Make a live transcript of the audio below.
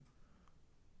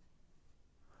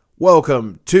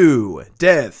Welcome to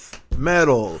Death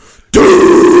Metal.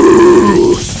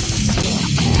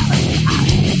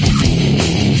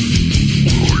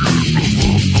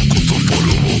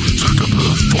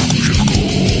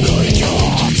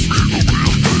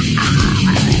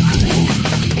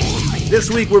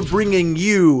 This week we're bringing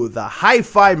you the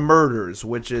Hi-Fi Murders,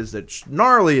 which is the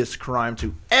gnarliest crime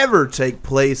to ever take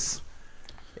place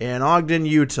in Ogden,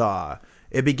 Utah.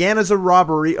 It began as a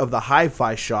robbery of the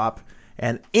Hi-Fi shop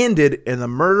and ended in the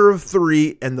murder of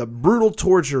 3 and the brutal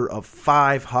torture of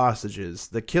 5 hostages.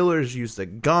 The killers used a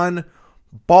gun,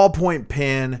 ballpoint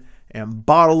pen, and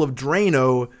bottle of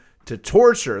Drano to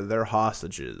torture their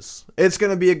hostages. It's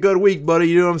going to be a good week, buddy.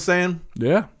 You know what I'm saying?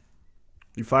 Yeah.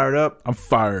 You fired up? I'm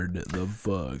fired the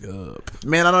fuck up.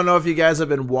 Man, I don't know if you guys have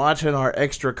been watching our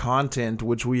extra content,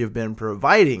 which we have been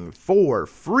providing for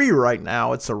free right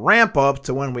now. It's a ramp up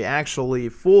to when we actually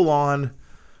full-on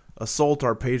assault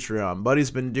our Patreon.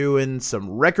 Buddy's been doing some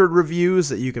record reviews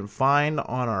that you can find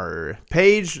on our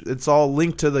page. It's all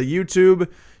linked to the YouTube.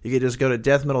 You can just go to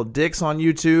Death Metal Dicks on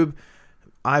YouTube.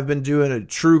 I've been doing a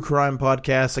true crime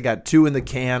podcast. I got 2 in the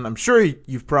can. I'm sure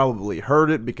you've probably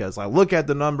heard it because I look at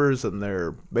the numbers and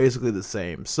they're basically the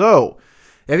same. So,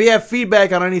 if you have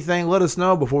feedback on anything, let us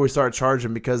know before we start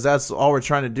charging, because that's all we're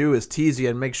trying to do is tease you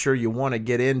and make sure you want to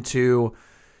get into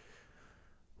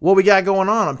what we got going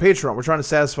on Patreon. We're trying to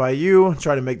satisfy you,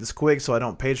 try to make this quick so I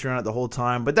don't Patreon it the whole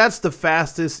time. But that's the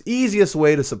fastest, easiest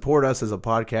way to support us as a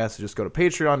podcast. Just go to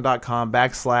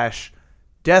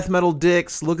patreon.com/Death Metal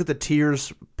Dicks. Look at the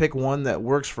tiers, pick one that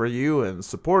works for you, and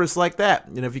support us like that.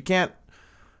 And if you can't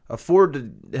afford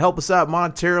to help us out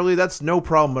monetarily, that's no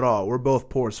problem at all. We're both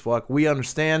poor as fuck. We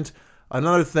understand.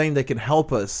 Another thing that can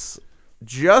help us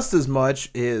just as much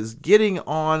is getting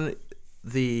on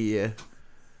the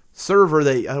server,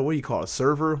 what do you call it, a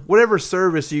server? Whatever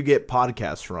service you get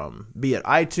podcasts from, be it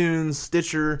iTunes,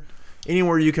 Stitcher,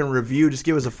 anywhere you can review. Just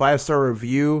give us a 5-star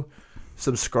review,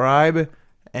 subscribe,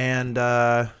 and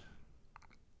tell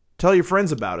your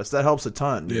friends about us. That helps a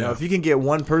ton. You know, if you can get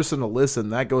one person to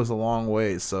listen, that goes a long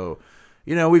way. So,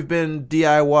 we've been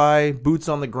DIY, boots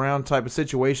on the ground type of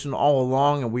situation all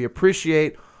along, and we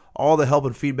appreciate all the help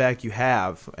and feedback you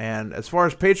have. And as far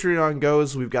as Patreon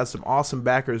goes, we've got some awesome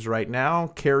backers right now.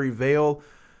 Carrie Vale,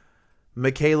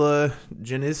 Michaela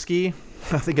Janiski,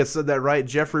 I think I said that right,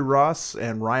 Jeffrey Ross,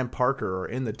 and Ryan Parker are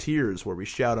in the tiers where we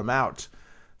shout them out.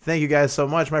 Thank you guys so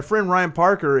much. My friend Ryan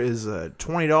Parker is a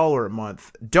 $20 a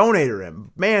month donator,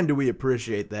 and man, do we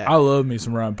appreciate that. I love me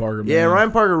some Ryan Parker, man. Yeah,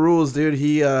 Ryan Parker rules, dude.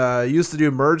 He used to do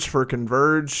merch for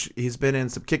Converge. He's been in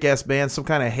some kick-ass bands, Some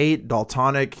Kind of Hate,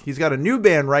 Daltonic. He's got a new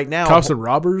band right now. Cops and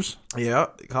Robbers? Yeah,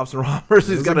 Cops and Robbers.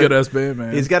 He's got a good-ass band,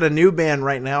 man. He's got a new band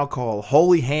right now called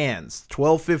Holy Hands,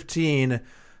 12/15.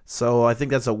 So I think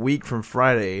that's a week from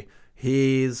Friday.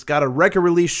 He's got a record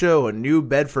release show in New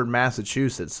Bedford,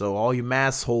 Massachusetts. So all you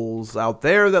massholes out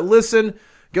there that listen,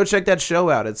 go check that show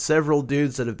out. It's several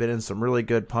dudes that have been in some really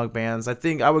good punk bands. I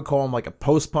think I would call them like a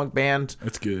post-punk band.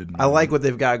 It's good, man. I like what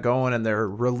they've got going, and they're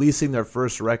releasing their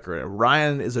first record.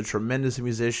 Ryan is a tremendous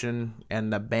musician,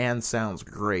 and the band sounds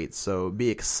great. So be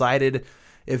excited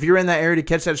if you're in that area to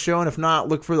catch that show. And if not,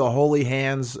 look for the Holy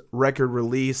Hands record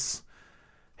release.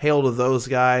 Hail to those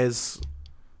guys.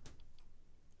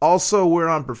 Also, we're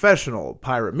on Professional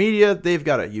Pirate Media. They've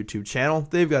got a YouTube channel.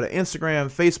 They've got an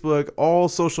Instagram, Facebook, all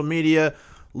social media.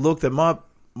 Look them up.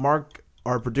 Mark,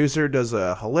 our producer, does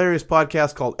a hilarious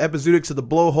podcast called Epizootics of the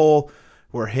Blowhole,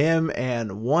 where him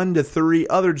and 1 to 3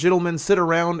 other gentlemen sit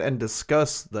around and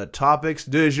discuss the topics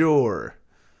du jour.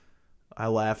 I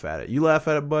laugh at it. You laugh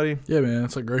at it, buddy? Yeah, man.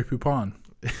 It's like Grey Poupon.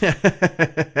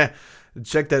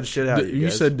 Check that shit out.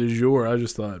 You said du jour. I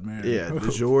just thought, man. Yeah,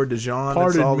 du jour, Dijon.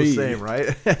 Pardon it's all me. the same,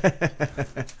 right?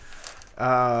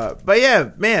 But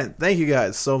yeah, man, thank you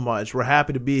guys so much. We're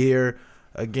happy to be here.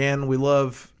 Again, we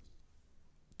love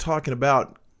talking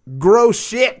about gross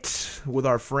shit with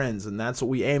our friends, and that's what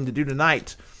we aim to do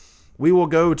tonight. We will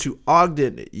go to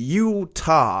Ogden,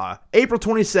 Utah, April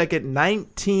 22nd,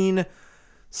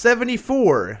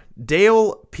 1974.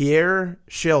 Dale Pierre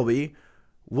Shelby,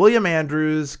 William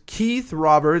Andrews, Keith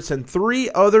Roberts, and 3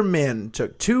 other men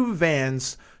took 2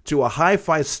 vans to a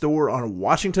hi-fi store on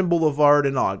Washington Boulevard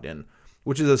in Ogden,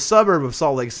 which is a suburb of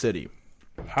Salt Lake City.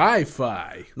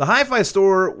 Hi-Fi. The hi-fi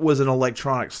store was an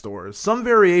electronics store. Some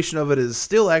variation of it is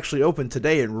still actually open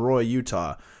today in Roy,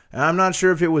 Utah. And I'm not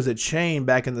sure if it was a chain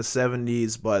back in the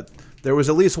 70s, but there was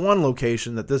at least one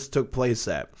location that this took place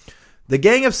at. The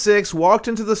gang of 6 walked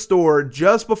into the store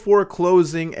just before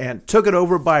closing and took it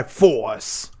over by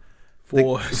force.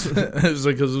 Force. Is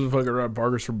it because of fucking Ryan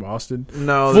Parker's from Boston?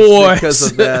 No, it's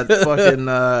because of that fucking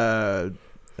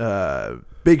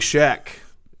Big Shaq,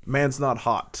 man's not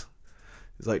hot.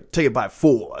 He's like, take it by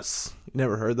force. You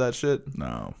never heard that shit?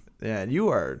 No. Yeah, you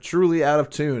are truly out of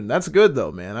tune. That's good,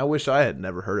 though, man. I wish I had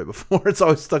never heard it before. It's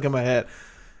always stuck in my head.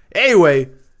 Anyway,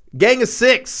 gang of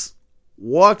 6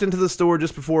 walked into the store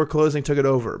just before closing took it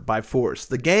over by force.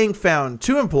 The gang found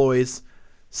 2 employees,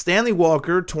 Stanley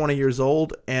Walker, 20 years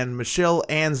old, and Michelle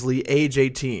Ansley, age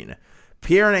 18.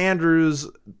 Pierre and Andrews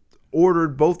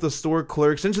ordered both the store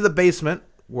clerks into the basement,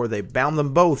 where they bound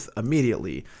them both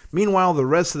immediately. Meanwhile, the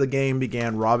rest of the gang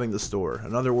began robbing the store.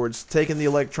 In other words, taking the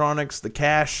electronics, the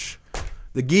cash,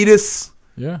 the Geetus,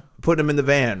 putting them in the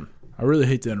van. I really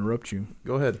hate to interrupt you.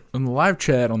 Go ahead. In the live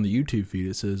chat on the YouTube feed,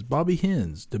 it says, Bobby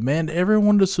Hens, demand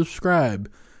everyone to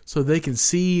subscribe so they can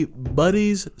see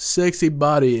Buddy's sexy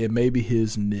body and maybe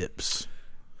his nips.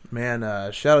 Man,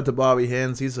 shout out to Bobby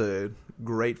Hens. He's a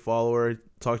great follower.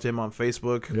 Talk to him on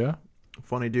Facebook. Yeah.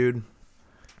 Funny dude.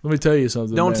 Let me tell you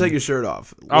something. Don't man. take your shirt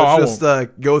off. Let's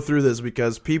just go through this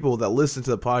because people that listen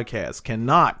to the podcast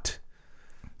cannot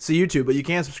see YouTube, but you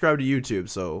can subscribe to YouTube,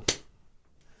 so...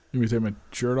 You want me to take my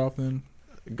shirt off then?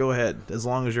 Go ahead, as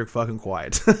long as you're fucking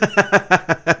quiet.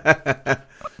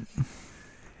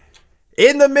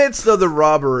 In the midst of the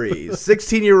robbery,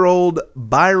 16-year-old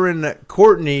Byron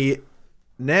Courtney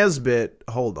Nesbitt.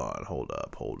 Hold up.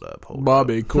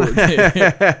 Bobby Courtney.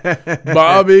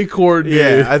 Bobby Courtney.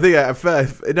 Yeah, I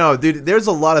think no, dude. There's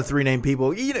a lot of 3-name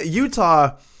people. You know,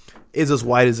 Utah is as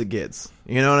white as it gets.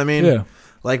 You know what I mean? Yeah.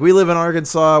 Like we live in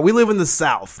Arkansas. We live in the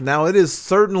South. Now it is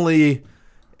certainly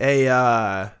a,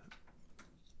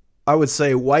 I would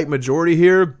say, white majority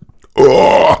here.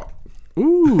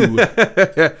 Ooh,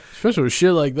 especially with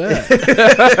shit like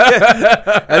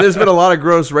that. And there's been a lot of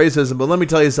gross racism, but let me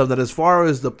tell you something. As far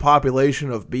as the population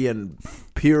of being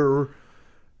pure,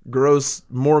 gross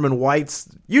Mormon whites,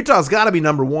 Utah's got to be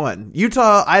number 1.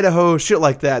 Utah, Idaho, shit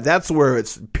like that. That's where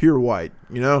it's pure white,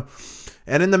 you know?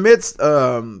 And in the midst,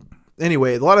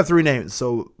 anyway, a lot of 3 names.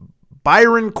 So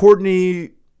Byron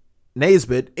Courtney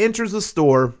Nesbitt enters the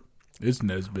store. It's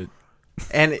Nesbitt.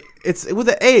 And it's with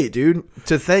an A, dude,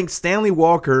 to thank Stanley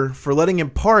Walker for letting him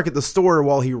park at the store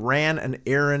while he ran an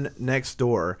errand next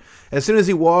door. As soon as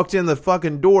he walked in the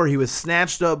fucking door, he was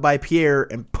snatched up by Pierre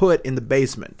and put in the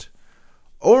basement.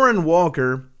 Orrin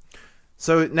Walker,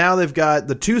 so now they've got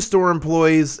the 2 store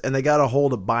employees, and they got a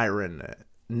hold of Byron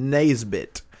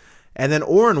Nesbitt. And then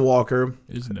Orrin Walker,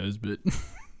 is Nesbitt,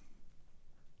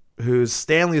 who's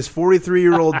Stanley's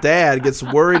 43-year-old dad, gets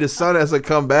worried his son hasn't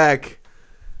come back.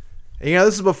 And, you know,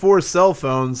 this is before cell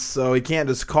phones, so he can't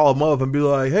just call him up and be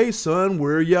like, hey, son,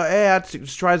 where you at? He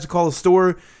just tries to call the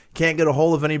store, can't get a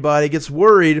hold of anybody, gets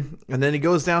worried, and then he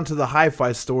goes down to the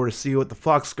hi-fi store to see what the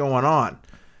fuck's going on.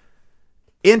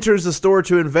 Enters the store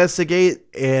to investigate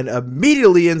and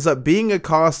immediately ends up being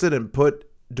accosted and put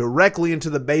directly into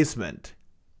the basement.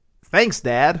 Thanks,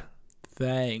 Dad.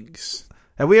 Thanks.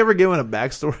 Have we ever given a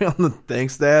backstory on the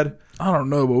thanks, Dad? I don't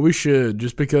know, but we should,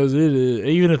 just because it is,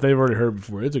 even if they've already heard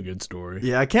before, it's a good story.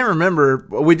 Yeah, I can't remember.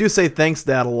 We do say thanks,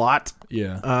 Dad, a lot.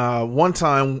 Yeah. One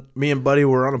time, me and Buddy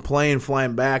were on a plane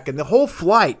flying back, and the whole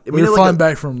flight... We were flying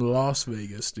back from Las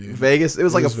Vegas, dude. Vegas? It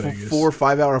was like a 4 or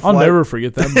 5 hour flight. I'll never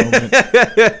forget that moment.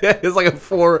 It was like a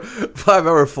 4 or 5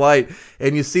 hour flight,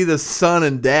 and you see the son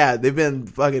and dad. They've been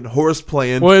fucking horse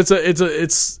playing. Well, it's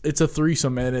a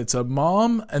threesome, man. It's a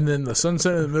mom, and then the son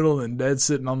sitting in the middle, and dad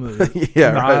sitting on the, yeah,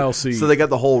 in the right. aisle seat. So they got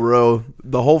the whole row,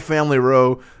 the whole family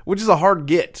row, which is a hard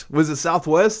get. Was it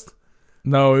Southwest?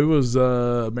 No, it was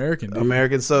American, dude.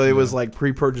 American, so it was like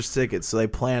pre-purchased tickets, so they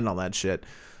planned on that shit.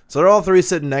 So they're all 3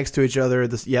 sitting next to each other.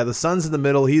 The son's in the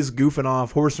middle. He's goofing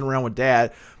off, horsing around with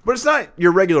dad. But it's not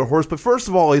your regular horse. But first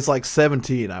of all, he's like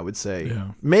 17, I would say.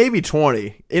 Yeah. Maybe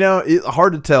 20. You know,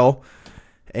 hard to tell.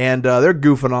 And they're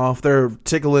goofing off. They're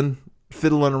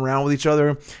fiddling around with each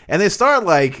other. And they start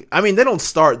they don't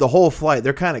start the whole flight.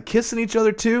 They're kind of kissing each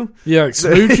other too. Yeah, like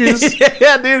smooches.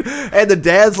 Yeah, dude. And the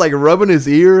dad's like rubbing his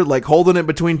ear, like holding it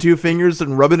between 2 fingers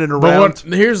and rubbing it around.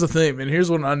 But here's the thing, man.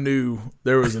 Here's when I knew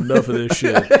there was enough of this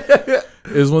shit.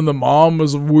 Is when the mom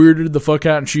was weirded the fuck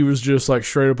out and she was just like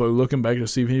straight up like looking back to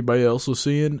see if anybody else was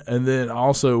seeing. And then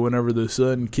also whenever the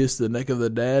son kissed the neck of the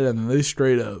dad and they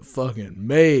straight up fucking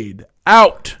made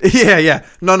out. Yeah.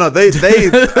 No, they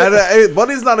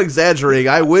Buddy's not exaggerating.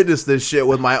 I witnessed this shit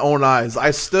with my own eyes.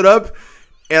 I stood up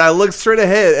and I looked straight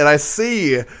ahead and I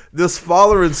see this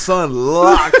father and son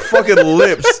lock fucking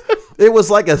lips. It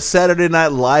was like a Saturday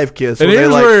Night Live kiss where they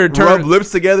like rub lips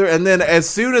together, and then as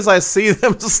soon as I see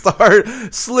them start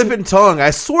slipping tongue, I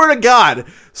swear to God,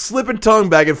 slipping tongue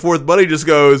back and forth, Buddy just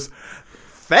goes,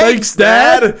 Thanks,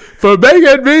 Dad, for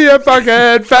making me a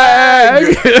fucking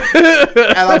fag.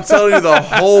 And I'm telling you, the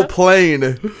whole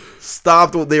plane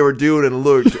stopped what they were doing and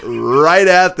looked right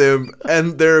at them,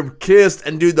 and they're kissed.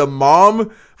 And dude, the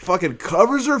mom fucking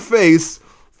covers her face,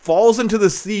 falls into the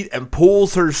seat, and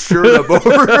pulls her shirt up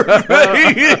over her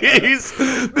face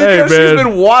because she's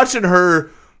been watching her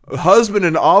husband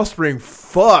and offspring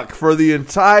fuck for the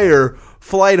entire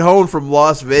flight home from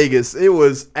Las Vegas. It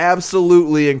was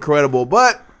absolutely incredible.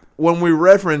 But when we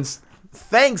reference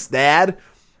thanks, Dad,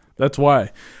 that's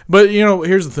why. But, you know,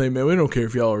 here's the thing, man. We don't care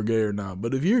if y'all are gay or not.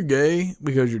 But if you're gay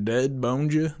because your dad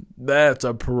boned you, that's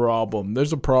a problem.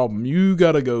 There's a problem. You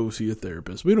got to go see a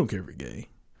therapist. We don't care if you're gay.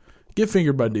 Get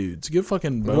fingered by dudes. Get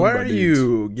fucking boned why by are dudes.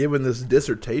 you giving this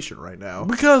dissertation right now?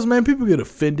 Because, man, people get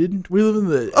offended. We live in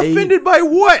the... Offended by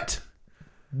what?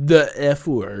 The F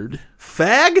word.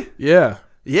 Fag? Yeah.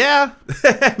 Yeah.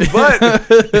 But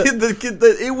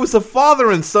it was a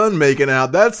father and son making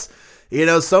out. That's, you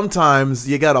know, sometimes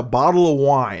you got a bottle of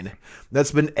wine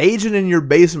that's been aging in your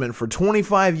basement for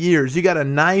 25 years. You got a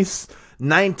nice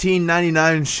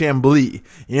 1999 Chambly.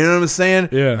 You know what I'm saying?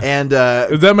 Yeah. And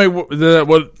is that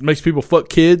what makes people fuck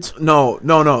kids? No.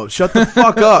 Shut the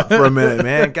fuck up for a minute,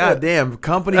 man. Goddamn.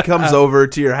 Company comes over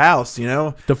to your house, you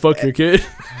know? To fuck your kid?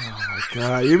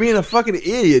 God, you're being a fucking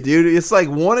idiot, dude. It's like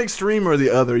one extreme or the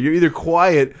other. You're either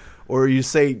quiet or you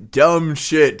say dumb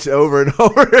shit over and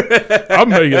over. I'm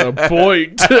making a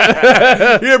point.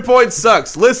 Your point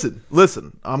sucks.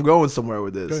 Listen. I'm going somewhere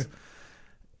with this. Okay.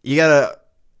 You got a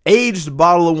aged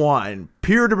bottle of wine,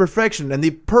 pure to perfection, and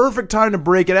the perfect time to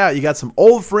break it out. You got some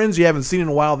old friends you haven't seen in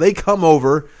a while. They come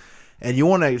over, and you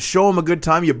want to show them a good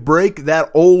time. You break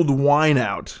that old wine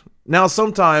out. Now,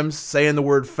 sometimes saying the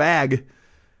word fag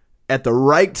at the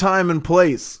right time and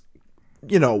place,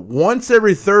 you know, once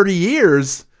every 30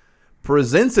 years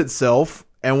presents itself,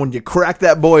 and when you crack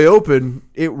that boy open,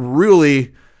 it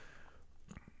really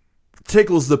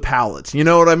tickles the palate. You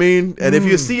know what I mean? And if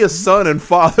you see a son and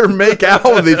father make out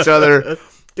with each other,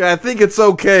 I think it's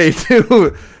okay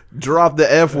to drop the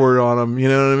F word on them. You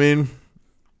know what I mean?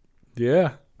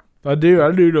 Yeah. I do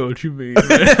know what you mean, man.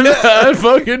 I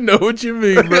fucking know what you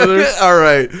mean, brother. All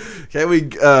right. Can we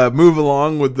move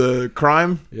along with the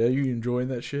crime? Yeah, you enjoying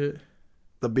that shit?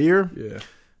 The beer? Yeah.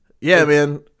 Yeah,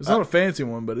 man. It's not a fancy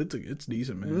one, but it's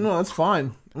decent, man. No, that's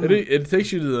fine. It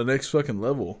takes you to the next fucking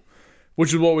level,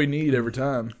 which is what we need every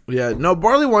time. Yeah, no,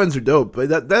 barley wines are dope, but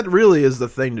that really is the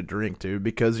thing to drink, dude,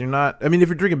 because you're not, I mean, if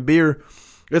you're drinking beer,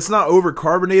 it's not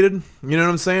over-carbonated, you know what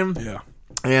I'm saying? Yeah.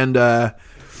 And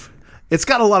it's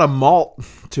got a lot of malt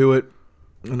to it,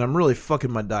 and I'm really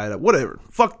fucking my diet up. Whatever.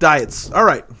 Fuck diets. All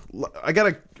right.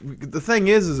 The thing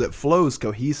is it flows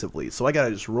cohesively, so I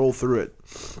gotta just roll through it.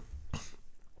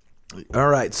 All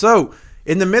right, so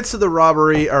in the midst of the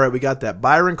robbery, all right, we got that.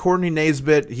 Byron Courtney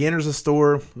Naisbitt, he enters a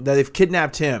store. They've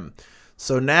kidnapped him.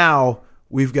 So now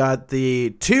we've got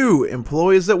the 2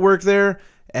 employees that work there,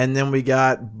 and then we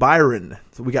got Byron.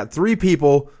 So we got 3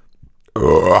 people.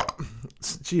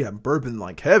 Gee, I'm burping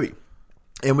like heavy.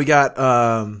 And we got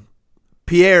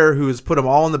Pierre, who has put them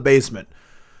all in the basement.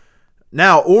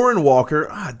 Now, Orrin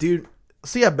Walker, dude,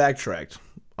 see, I backtracked.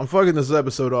 I'm fucking this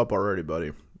episode up already, buddy.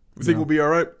 You think we'll be all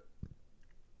right?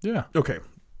 Yeah. Okay.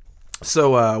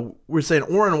 So we're saying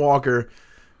Orrin Walker,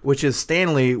 which is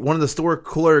Stanley, one of the store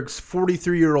clerks,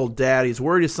 43-year-old dad. He's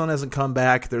worried his son hasn't come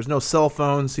back. There's no cell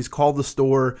phones. He's called the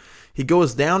store. He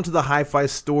goes down to the hi-fi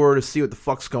store to see what the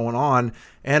fuck's going on.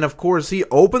 And, of course, he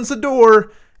opens the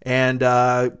door, and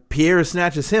Pierre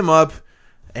snatches him up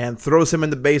and throws him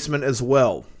in the basement as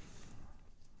well.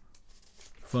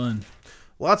 Fun.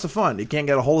 Lots of fun. You can't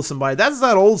get a hold of somebody. That's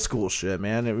that old school shit,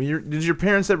 man. I mean, did your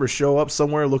parents ever show up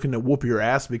somewhere looking to whoop your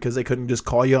ass because they couldn't just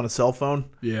call you on a cell phone?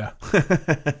 Yeah.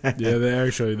 Yeah,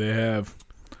 they have.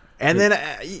 And then,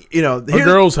 you know. A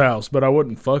girl's house, but I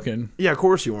wasn't fucking. Yeah, of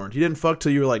course you weren't. You didn't fuck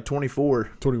till you were like 24.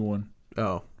 21.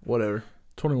 Oh, whatever.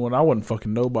 21, I wasn't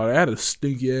fucking nobody. I had a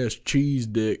stinky ass cheese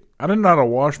dick. I didn't know how to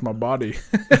wash my body.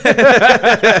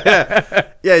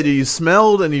 Yeah, dude, you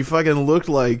smelled and you fucking looked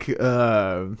like,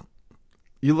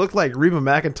 you looked like Reba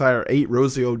McEntire ate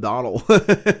Rosie O'Donnell.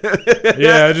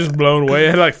 Yeah, I just blown away.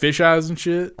 I had like fish eyes and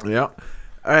shit. Yeah.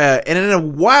 And in a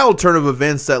wild turn of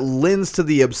events that lends to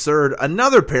the absurd,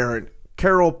 another parent,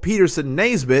 Carol Peterson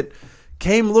Naisbitt,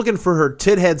 came looking for her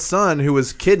tithead son who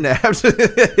was kidnapped.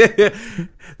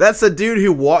 That's the dude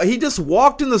who he just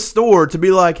walked in the store to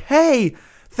be like, hey,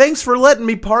 thanks for letting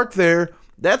me park there.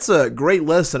 That's a great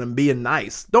lesson in being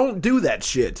nice. Don't do that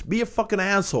shit. Be a fucking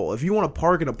asshole. If you want to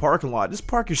park in a parking lot, just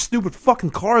park your stupid fucking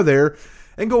car there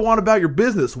and go on about your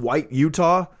business, white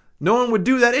Utah. No one would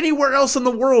do that anywhere else in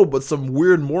the world but some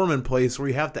weird Mormon place where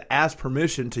you have to ask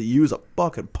permission to use a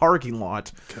fucking parking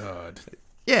lot. God.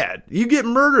 Yeah, you get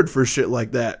murdered for shit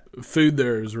like that. Food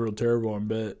there is real terrible, I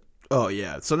bet. Oh,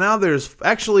 yeah. So now there's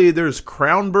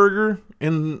Crown Burger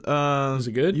in Is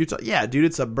it good? Utah. Yeah, dude,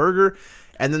 it's a burger.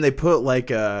 And then they put like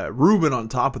a Reuben on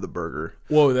top of the burger.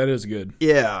 Whoa, that is good.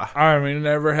 Yeah. I mean,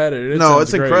 never had it. No,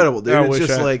 it's incredible, dude. It's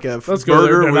just like a Let's go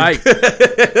there burger tonight.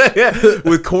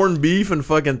 with corned beef and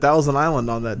fucking Thousand Island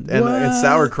on that, and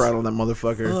sauerkraut on that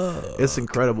motherfucker. Fuck. It's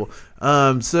incredible.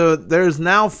 So there's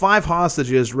now 5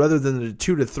 hostages rather than the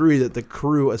 2 to 3 that the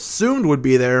crew assumed would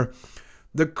be there.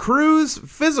 The crew's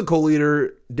physical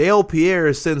leader, Dale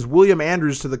Pierre, sends William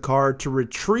Andrews to the car to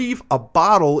retrieve a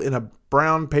bottle in a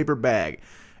brown paper bag.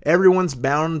 Everyone's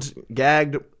bound,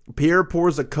 gagged. Pierre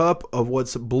pours a cup of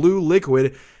what's blue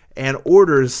liquid and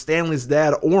orders Stanley's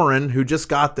dad, Orrin, who just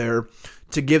got there,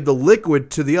 to give the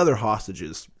liquid to the other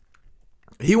hostages.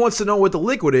 He wants to know what the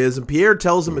liquid is, and Pierre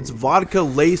tells him it's vodka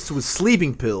laced with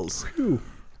sleeping pills. Whew.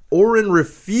 Orrin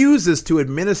refuses to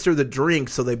administer the drink,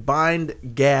 so they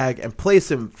bind, gag, and place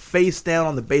him face down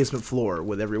on the basement floor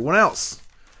with everyone else.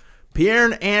 Pierre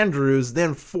and Andrews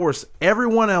then force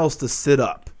everyone else to sit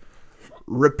up,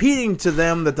 repeating to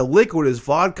them that the liquid is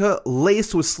vodka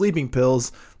laced with sleeping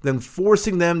pills, then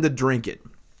forcing them to drink it.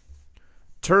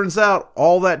 Turns out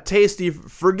all that tasty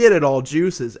forget-it-all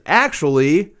juice is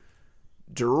actually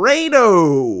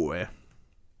Drano.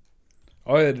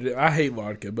 I hate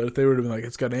vodka, but if they would have been like,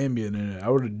 it's got Ambien in it, I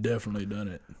would have definitely done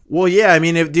it. Well, yeah, I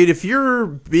mean, if you're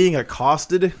being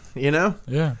accosted, Yeah.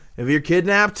 if you're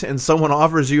kidnapped and someone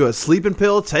offers you a sleeping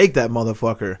pill, take that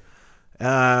motherfucker.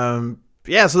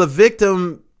 Yeah, so the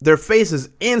victim, their faces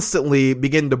instantly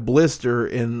begin to blister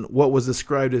in what was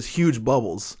described as huge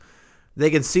bubbles. They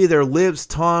can see their lips,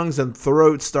 tongues, and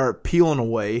throats start peeling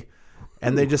away,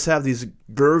 and they just have these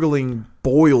gurgling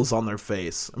boils on their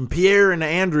face. And Pierre and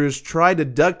Andrews tried to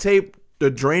duct tape the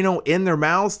Drano in their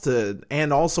mouths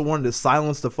and also wanted to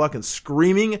silence the fucking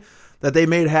screaming that they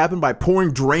made happen by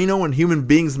pouring Drano in human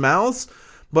beings' mouths.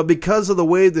 But because of the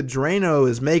way the Drano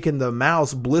is making the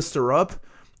mouths blister up,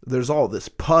 there's all this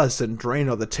pus and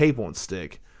Drano, the tape won't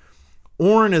stick.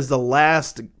 Orrin is the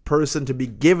last person to be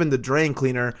given the drain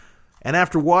cleaner, and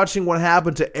after watching what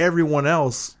happened to everyone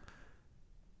else,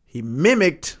 he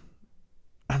was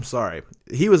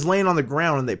laying on the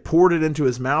ground and they poured it into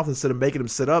his mouth instead of making him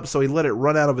sit up, so he let it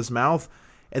run out of his mouth,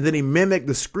 and then he mimicked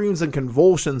the screams and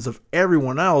convulsions of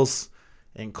everyone else,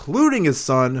 including his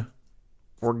son,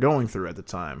 were going through at the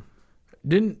time. I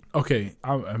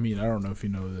mean, I don't know if you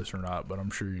know this or not, but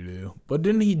I'm sure you do. But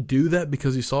didn't he do that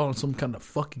because he saw it on some kind of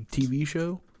fucking TV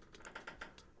show?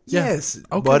 Yes,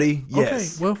 okay. Buddy,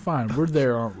 yes. Okay, well, fine. We're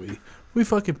there, aren't we? We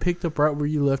fucking picked up right where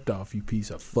you left off, you piece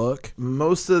of fuck.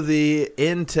 Most of the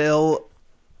intel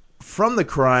from the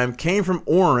crime came from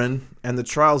Orrin and the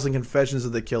trials and confessions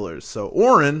of the killers. So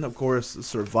Orrin, of course,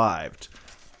 survived.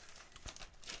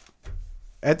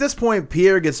 At this point,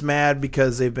 Pierre gets mad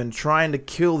because they've been trying to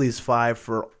kill these 5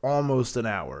 for almost an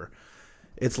hour.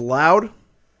 It's loud.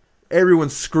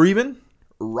 Everyone's screaming,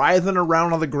 writhing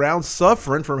around on the ground,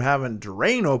 suffering from having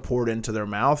Drano poured into their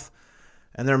mouth,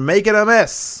 and they're making a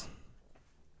mess,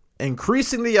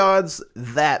 increasing the odds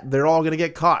that they're all going to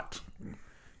get caught.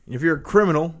 If you're a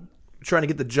criminal, you're trying to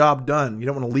get the job done. You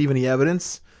don't want to leave any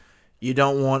evidence. You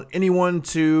don't want anyone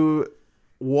to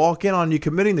walk in on you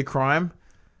committing the crime.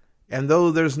 And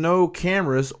though there's no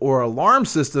cameras or alarm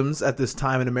systems at this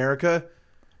time in America,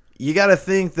 you got to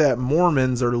think that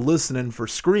Mormons are listening for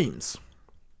screams.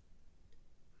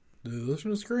 Do they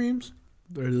listen to screams?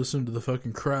 They're listening to the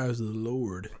fucking cries of the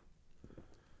Lord.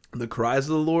 The cries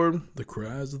of the Lord? The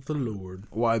cries of the Lord.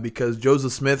 Why? Because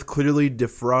Joseph Smith clearly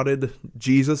defrauded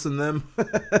Jesus and them?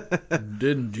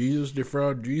 Didn't Jesus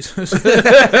defraud Jesus?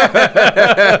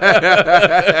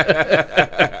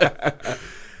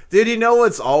 Did you know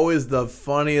what's always the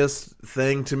funniest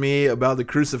thing to me about the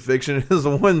crucifixion is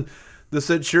when the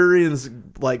centurions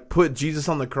like put Jesus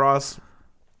on the cross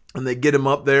and they get him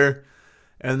up there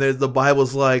and the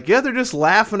Bible's like, yeah, they're just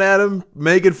laughing at him,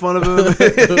 making fun of him.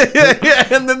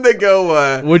 And then they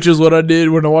go... which is what I did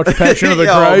when I watched Passion of the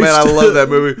Christ. Oh, man, I love that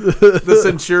movie. The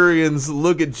centurions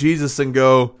look at Jesus and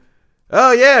go,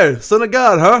 oh, yeah, Son of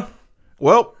God, huh?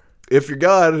 Well, if you're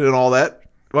God and all that,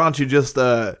 why don't you just...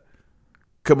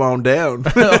 come on down.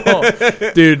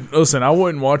 Dude, listen, I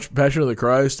wouldn't watch Passion of the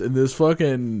Christ, and this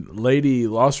fucking lady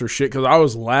lost her shit because I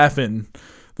was laughing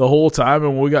the whole time,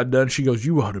 and when we got done, she goes,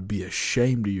 you ought to be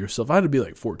ashamed of yourself. I had to be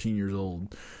like 14 years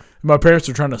old. My parents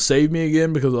are trying to save me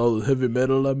again because of all the heavy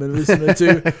metal I've been listening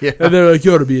to. Yeah. And they're like,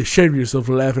 you ought to be ashamed of yourself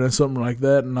for laughing at something like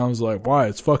that. And I was like, why?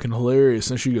 It's fucking hilarious.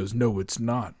 And she goes, no, it's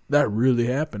not. That really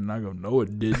happened. And I go, no,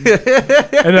 it didn't.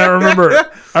 And I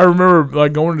remember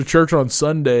like going to church on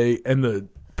Sunday and the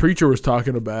preacher was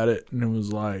talking about it. And it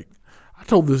was like, I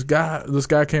told this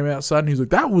guy came outside and he's like,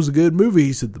 that was a good movie.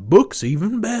 He said, the book's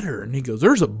even better. And he goes,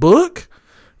 there's a book?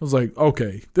 I was like,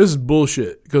 okay, this is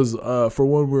bullshit because for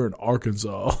one, we're in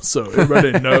Arkansas, so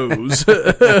everybody knows.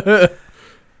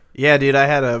 Yeah, dude, I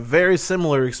had a very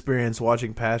similar experience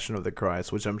watching Passion of the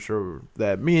Christ, which I'm sure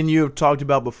that me and you have talked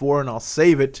about before, and I'll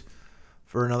save it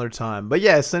for another time. But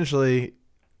yeah, essentially,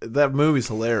 that movie's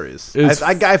hilarious.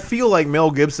 I feel like Mel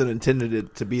Gibson intended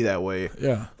it to be that way.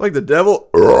 Yeah. Like the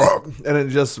devil, and it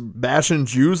just bashing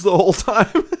Jews the whole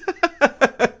time.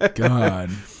 God.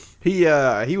 He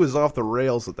was off the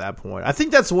rails at that point. I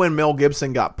think that's when Mel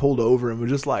Gibson got pulled over and was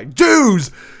just like,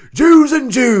 Jews! Jews and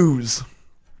Jews!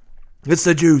 It's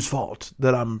the Jews' fault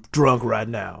that I'm drunk right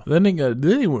now. Then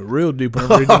he went real deep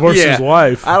whenever he divorced his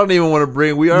wife. I don't even want to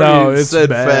bring... We already said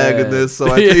bad. fag in this, so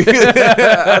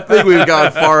I think we've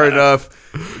gone far enough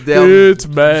down it's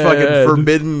bad. Fucking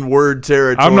forbidden word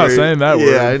territory. I'm not saying that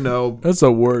word. Yeah, I know. That's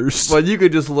the worst. But you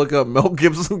could just look up Mel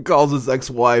Gibson calls his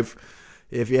ex-wife.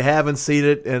 If you haven't seen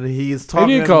it, and he's talking...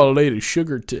 He did call a lady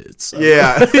sugar tits.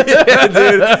 Yeah. Yeah,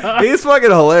 dude. He's fucking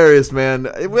hilarious, man.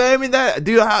 I mean,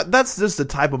 that's just the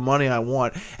type of money I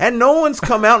want. And no one's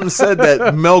come out and said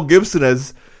that Mel Gibson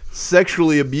has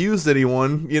sexually abused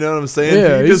anyone. You know what I'm saying?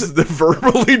 Yeah, he just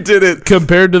verbally did it.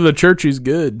 Compared to the church, he's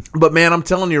good. But, man, I'm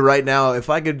telling you right now, if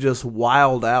I could just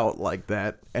wild out like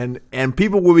that, and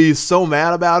people would be so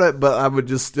mad about it, but I would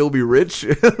just still be rich.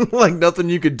 Like, nothing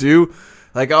you could do.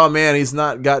 Like, oh, man, he's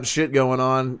not got shit going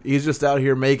on. He's just out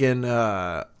here making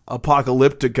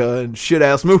Apocalyptica and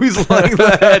shit-ass movies like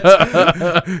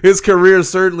that. His career's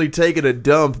certainly taken a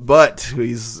dump, but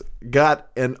he's got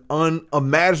an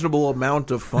unimaginable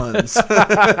amount of funds. That's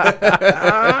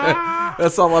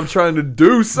all I'm trying to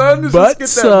do, son. Is just get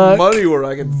that money where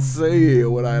I can say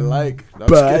what I like. No,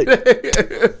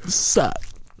 but suck.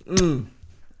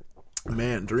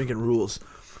 Man, drinking rules.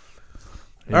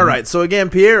 All right, so again,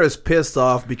 Pierre is pissed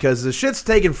off because the shit's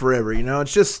taking forever. You know,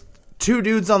 it's just 2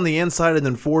 dudes on the inside and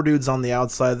then 4 dudes on the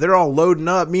outside. They're all loading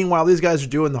up. Meanwhile, these guys are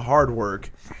doing the hard work.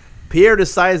 Pierre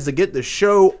decides to get the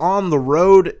show on the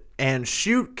road and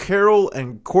shoot Carol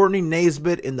and Courtney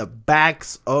Naisbitt in the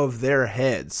backs of their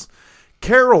heads.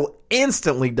 Carol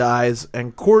instantly dies,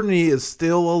 and Courtney is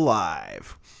still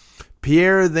alive.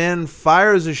 Pierre then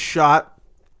fires a shot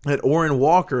at Orrin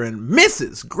Walker and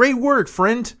misses. Great work,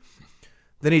 friend.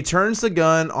 Then he turns the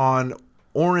gun on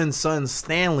Orrin's son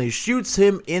Stanley, shoots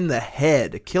him in the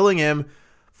head, killing him,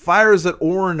 fires at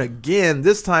Orrin again,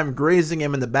 this time grazing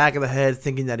him in the back of the head,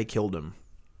 thinking that he killed him.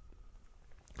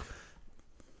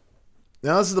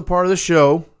 Now this is the part of the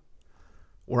show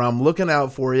where I'm looking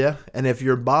out for you, and if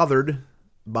you're bothered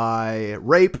by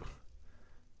rape,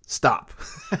 stop.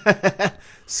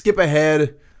 Skip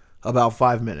ahead about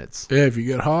 5 minutes. Yeah, if you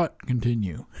get hot,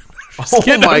 continue.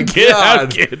 Oh my God! I'm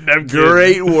kidding.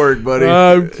 Great work, buddy.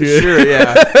 I'm kidding. Sure,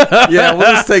 yeah, yeah.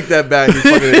 We'll just take that back.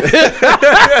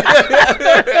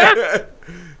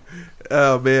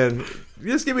 Oh man,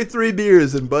 just give me 3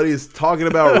 beers and Buddy's talking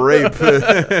about rape. I'm not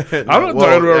talking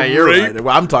about rape. Right.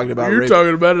 Well, I'm talking about You're rape.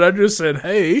 talking about it. I just said,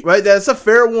 hey. Right, that's a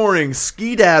fair warning.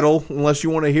 Skedaddle, unless you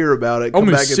want to hear about it. Come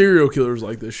Only back serial killers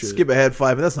like this shit. Skip ahead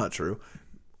 5, and that's not true.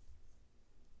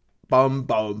 Bum,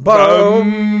 bum,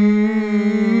 bum.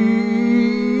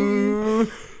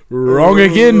 Wrong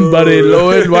again, buddy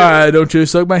Lloyd. Why don't you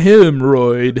suck my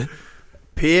hemorrhoid?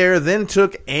 Pierre then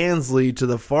took Ansley to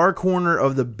the far corner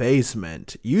of the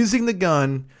basement. Using the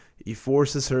gun, he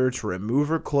forces her to remove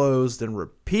her clothes and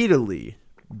repeatedly,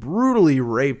 brutally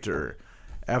raped her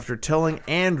after telling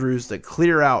Andrews to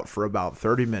clear out for about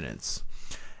 30 minutes.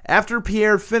 After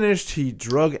Pierre finished, he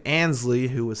drug Ansley,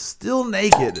 who was still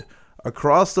naked,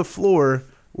 across the floor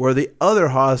where the other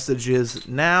hostages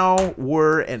now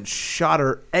were and shot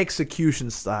her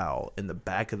execution style in the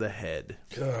back of the head.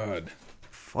 God.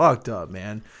 Fucked up,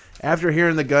 man. After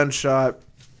hearing the gunshot,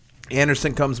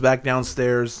 Anderson comes back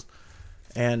downstairs,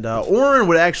 and Orrin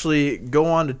would actually go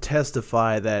on to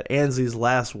testify that Ansley's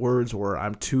last words were,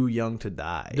 "I'm too young to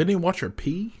die." Didn't he watch her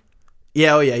pee?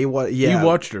 Yeah, oh yeah, he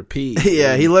watched her pee.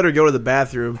 Yeah, he let her go to the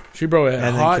bathroom. She probably had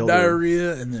and hot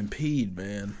diarrhea and then peed,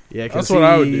 man. Yeah, because that's what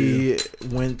I would do.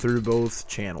 Went through both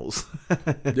channels.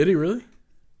 Did he really?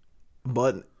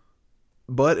 Butt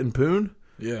and poon?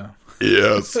 Yeah.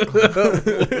 Yes. Fuck,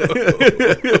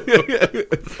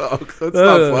 that's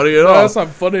not funny at all. That's not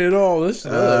funny at all. This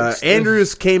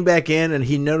Andrews came back in and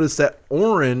he noticed that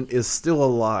Oren is still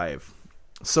alive.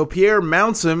 So Pierre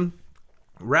mounts him,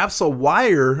 wraps a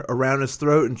wire around his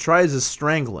throat, and tries to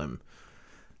strangle him.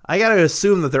 I gotta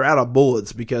assume that they're out of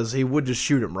bullets because he would just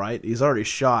shoot him, right? He's already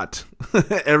shot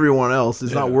everyone else.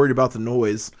 He's not worried about the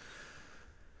noise.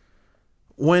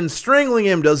 When strangling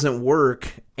him doesn't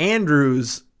work,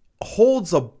 Andrews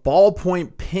holds a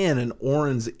ballpoint pen in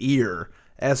Oren's ear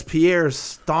as Pierre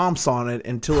stomps on it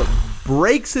until it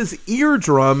breaks his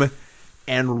eardrum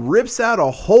and rips out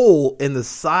a hole in the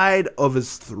side of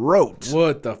his throat.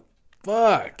 What the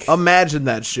fuck? Imagine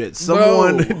that shit.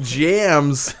 Someone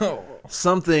jams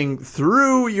something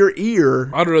through your ear.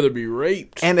 I'd rather be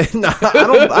raped. And I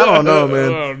don't know, man.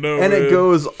 I don't know, and man. it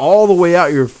goes all the way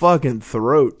out your fucking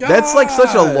throat. God. That's like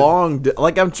such a long.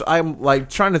 Like I'm like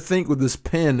trying to think with this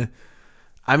pin.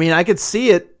 I mean, I could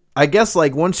see it. I guess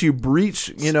like once you breach,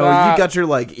 you know, you got your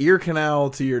like ear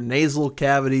canal to your nasal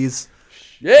cavities.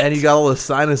 Shit. And you got all the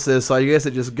sinuses. So I guess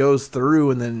it just goes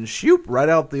through and then shoop right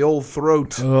out the old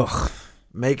throat,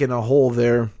 making a hole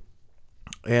there.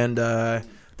 And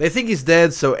they think he's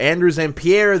dead, so Andrews and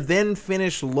Pierre then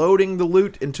finish loading the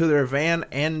loot into their van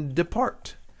and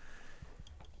depart.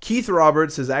 Keith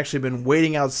Roberts has actually been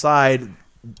waiting outside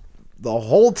the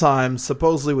whole time,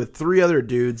 supposedly with 3 other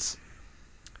dudes.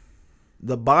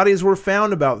 The bodies were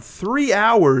found about 3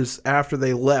 hours after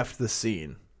they left the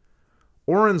scene.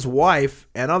 Oren's wife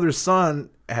and other son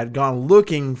had gone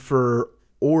looking for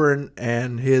Oren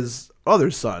and his other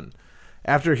son.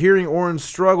 After hearing Oren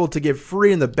struggle to get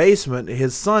free in the basement,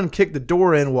 his son kicked the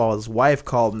door in while his wife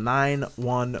called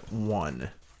 911.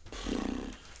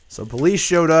 So police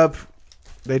showed up.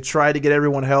 They tried to get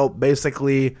everyone help.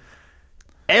 Basically,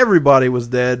 everybody was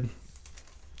dead.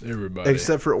 Everybody.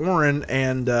 Except for Oren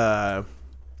and,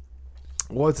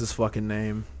 what's his fucking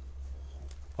name?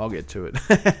 I'll get to it.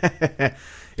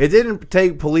 It didn't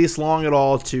take police long at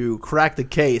all to crack the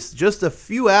case. Just a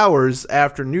few hours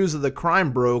after news of the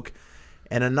crime broke,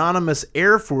 an anonymous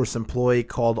Air Force employee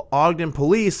called Ogden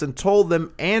Police and told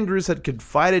them Andrews had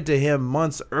confided to him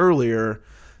months earlier,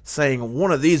 saying,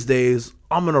 "One of these days,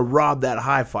 I'm going to rob that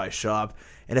hi-fi shop,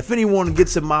 and if anyone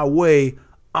gets in my way,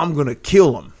 I'm going to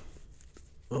kill him."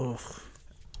 Ugh.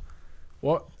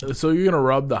 What? So you're going to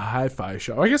rob the hi-fi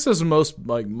shop? I guess that's the most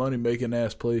like money-making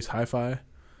ass place. Hi-fi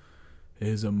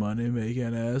is a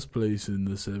money-making ass place in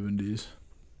the 70s.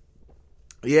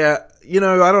 Yeah, you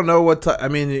know, I don't know what I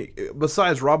mean,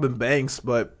 besides robbing banks,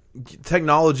 but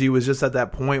technology was just at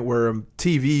that point where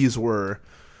TVs were,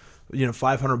 you know,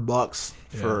 $500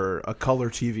 for a color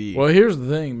TV. Well, here's the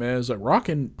thing, man. It's like rock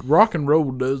and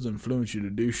roll does influence you to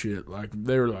do shit. Like,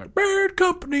 they were like, "Bad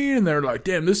Company," and they're like,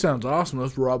 "Damn, this sounds awesome.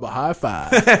 Let's rob a hi-fi."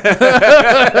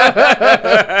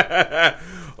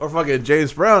 Or fucking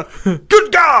James Brown.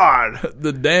 Good God!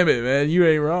 Damn it, man. You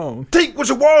ain't wrong. Take what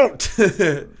you want!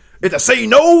 If I say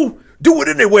no, do it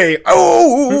anyway.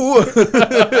 Oh!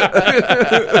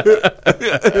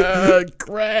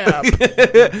 Crap.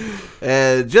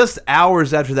 Just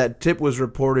hours after that tip was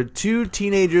reported, 2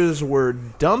 teenagers were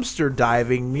dumpster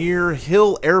diving near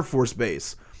Hill Air Force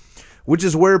Base, which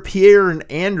is where Pierre and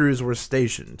Andrews were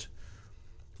stationed.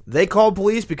 They called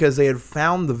police because they had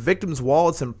found the victims'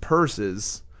 wallets and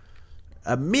purses,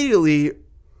 immediately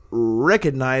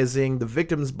recognizing the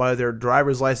victims by their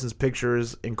driver's license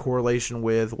pictures in correlation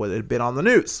with what had been on the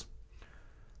news.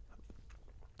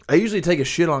 I usually take a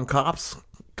shit on cops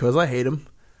because I hate them.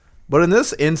 But in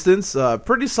this instance, a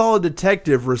pretty solid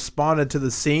detective responded to the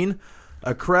scene.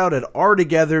 A crowd had already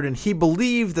gathered, and he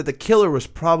believed that the killer was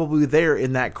probably there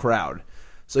in that crowd.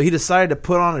 So he decided to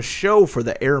put on a show for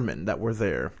the airmen that were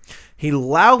there. He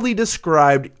loudly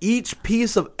described each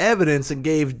piece of evidence and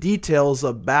gave details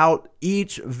about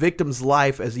each victim's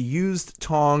life as he used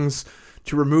tongs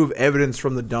to remove evidence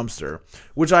from the dumpster.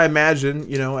 Which I imagine,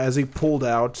 you know, as he pulled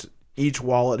out each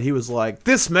wallet, he was like,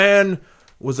 "This man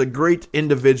was a great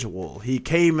individual. He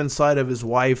came inside of his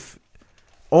wife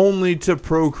only to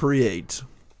procreate.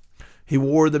 He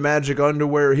wore the magic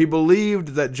underwear. He believed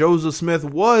that Joseph Smith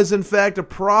was, in fact, a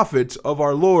prophet of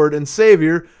our Lord and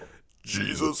Savior,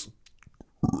 Jesus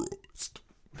Christ."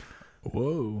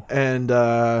 Whoa. And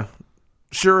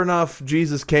sure enough,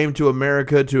 Jesus came to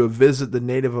America to visit the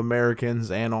Native Americans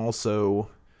and also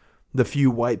the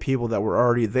few white people that were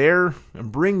already there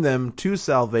and bring them to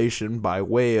salvation by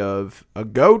way of a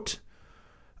goat,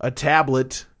 a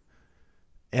tablet,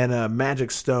 and a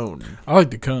magic stone. I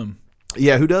like to come.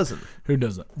 Yeah, who doesn't? Who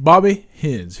doesn't? Bobby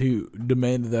Hins, who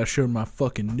demanded that I showed my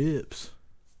fucking nips.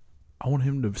 I want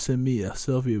him to send me a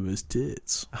selfie of his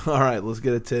tits. All right, let's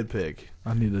get a tit pic.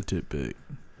 I need a tit pic.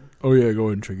 Oh, yeah, go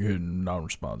ahead and check your head and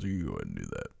non-responsive. You go ahead and do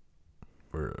that.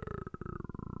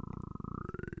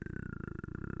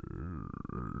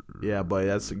 Yeah, buddy,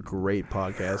 that's great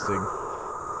podcasting.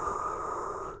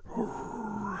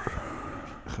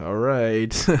 All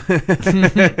right.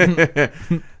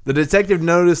 The detective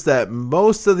noticed that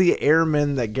most of the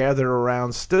airmen that gathered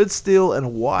around stood still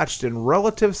and watched in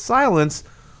relative silence,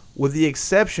 with the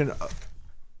exception of...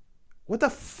 What the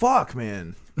fuck,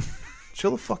 man?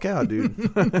 Chill the fuck out, dude.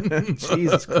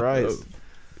 Jesus Christ.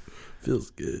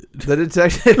 Feels good. The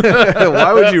detective...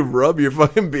 Why would you rub your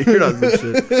fucking beard on this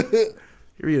shit?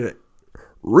 You're being a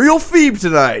real phoebe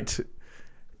tonight.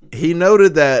 He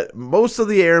noted that most of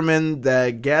the airmen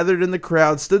that gathered in the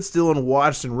crowd stood still and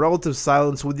watched in relative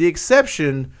silence, with the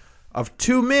exception of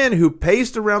two men who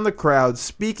paced around the crowd,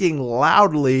 speaking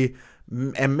loudly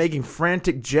and making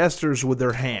frantic gestures with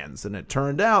their hands. And it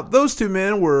turned out those two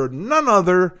men were none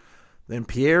other than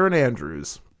Pierre and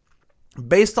Andrews.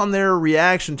 Based on their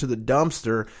reaction to the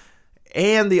dumpster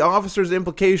and the officer's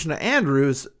implication of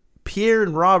Andrews, Pierre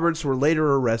and Roberts were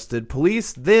later arrested.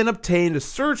 Police then obtained a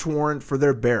search warrant for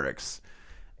their barracks.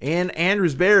 In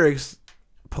Andrews' barracks,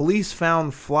 police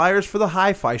found flyers for the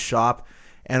hi-fi shop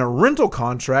and a rental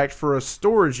contract for a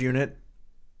storage unit.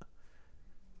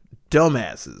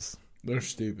 Dumbasses. They're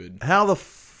stupid. How the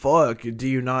fuck do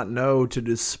you not know to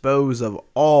dispose of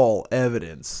all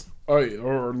evidence?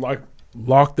 Or like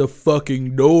lock the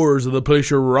fucking doors of the place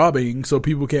you're robbing so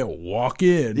people can't walk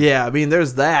in. Yeah, I mean,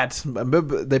 there's that.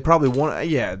 But they probably want...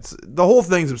 Yeah, the whole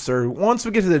thing's absurd. Once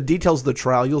we get to the details of the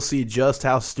trial, you'll see just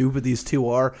how stupid these two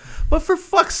are. But for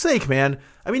fuck's sake, man.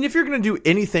 I mean, if you're going to do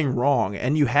anything wrong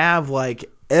and you have, like,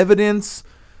 evidence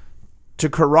to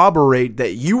corroborate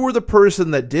that you were the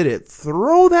person that did it,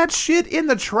 throw that shit in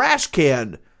the trash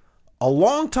can a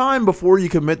long time before you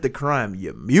commit the crime,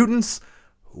 you mutants.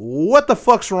 What the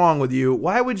fuck's wrong with you?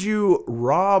 Why would you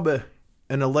rob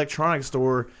an electronics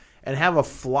store and have a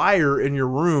flyer in your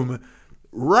room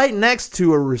right next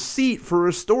to a receipt for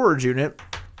a storage unit,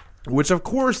 which of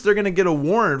course they're going to get a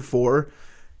warrant for,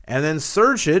 and then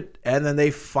search it, and then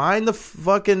they find the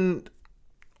fucking,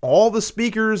 all the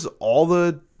speakers, all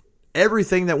the,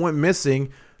 everything that went missing,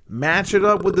 match it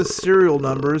up with the serial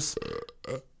numbers,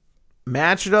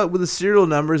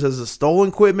 as a stolen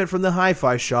equipment from the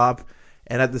hi-fi shop,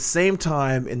 and at the same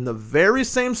time, in the very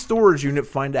same storage unit,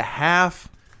 find a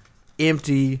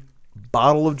half-empty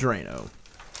bottle of Drano.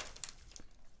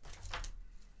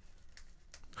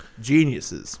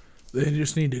 Geniuses. They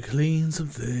just need to clean some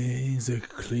things. They're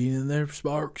cleaning their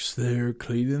sparks. They're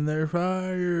cleaning their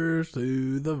fires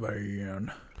through the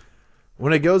van.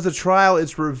 When it goes to trial,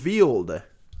 it's revealed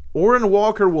Orrin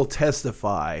Walker will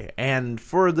testify, and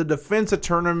for the defense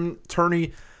attorney,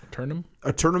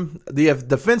 the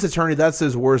defense attorney, that's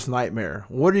his worst nightmare.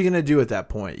 What are you going to do at that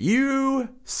point? You,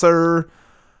 sir,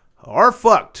 are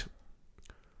fucked.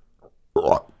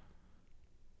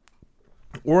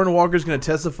 Orrin Walker's going to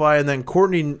testify, and then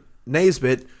Courtney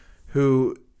Naisbitt,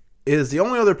 who is the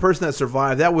only other person that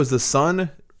survived, that was the son,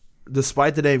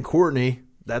 despite the name Courtney.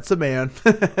 That's a man.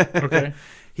 Okay.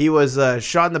 He was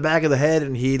shot in the back of the head,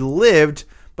 and he lived,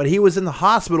 but he was in the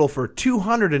hospital for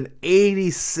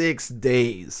 286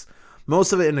 days.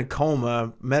 Most of it in a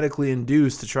coma, medically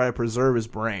induced to try to preserve his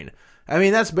brain. I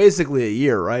mean, that's basically a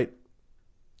year, right?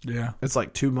 Yeah. It's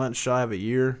like 2 months shy of a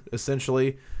year,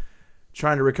 essentially,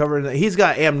 trying to recover. He's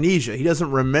got amnesia. He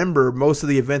doesn't remember most of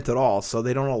the event at all, so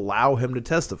they don't allow him to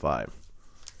testify.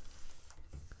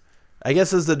 I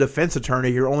guess as the defense attorney,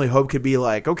 your only hope could be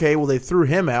like, okay, well, they threw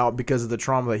him out because of the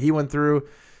trauma that he went through.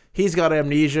 He's got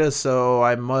amnesia, so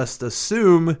I must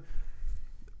assume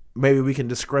maybe we can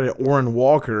discredit Orrin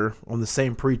Walker on the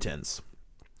same pretense.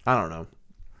 I don't know.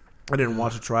 I didn't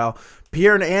watch the trial.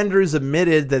 Pierre and Andrews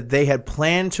admitted that they had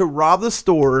planned to rob the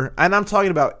store, and I'm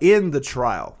talking about in the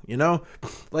trial, you know?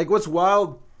 Like, what's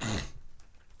wild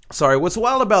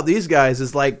about these guys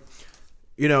is, like,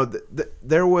 you know,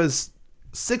 there was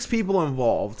 6 people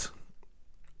involved.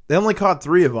 They only caught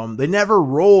 3 of them. They never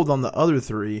rolled on the other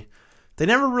 3. They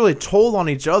never really told on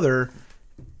each other.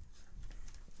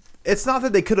 It's not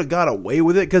that they could have got away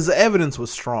with it because the evidence was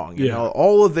strong. You know,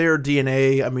 all of their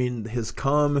DNA. I mean, his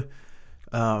cum,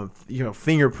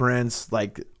 fingerprints,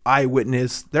 like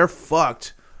eyewitness. They're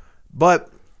fucked.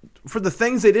 But for the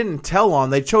things they didn't tell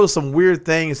on, they chose some weird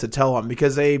things to tell on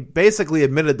because they basically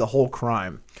admitted the whole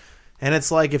crime. And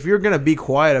it's like, if you're going to be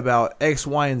quiet about X,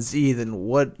 Y, and Z, then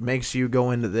what makes you go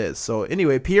into this? So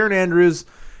anyway, Pierre and Andrews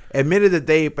admitted that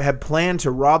they had planned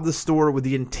to rob the store with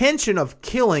the intention of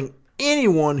killing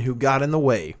anyone who got in the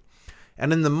way.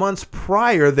 and in the months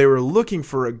prior, they were looking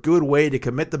for a good way to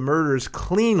commit the murders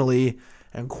cleanly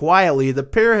and quietly. The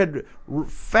pair had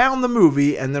found the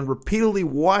movie and then repeatedly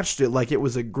watched it like it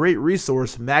was a great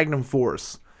resource, Magnum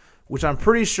Force, which I'm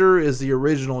pretty sure is the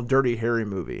original Dirty Harry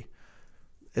movie.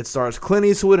 It stars Clint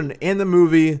Eastwood, and in the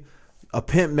movie, a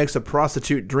pimp makes a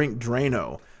prostitute drink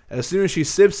Drano. As soon as she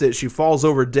sips it, she falls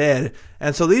over dead.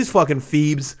 And so these fucking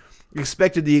Phoebes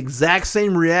expected the exact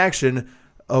same reaction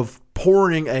of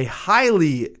pouring a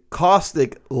highly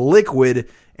caustic liquid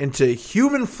into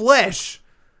human flesh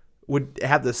would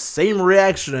have the same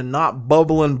reaction and not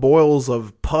bubbling boils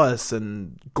of pus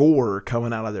and gore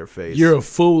coming out of their face. You're a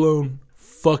full-on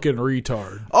fucking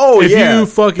retard. Oh, if yeah. You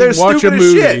fucking They're watch a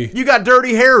movie. Shit. You got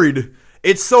Dirty Harried.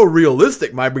 It's so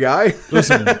realistic, my guy.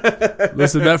 Listen,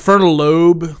 that frontal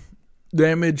lobe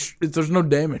damage, there's no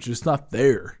damage. It's not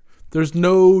there. There's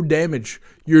no damage.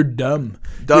 You're dumb.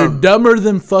 You're dumber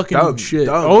than fucking shit.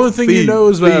 The only thing you know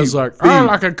is that it's like, I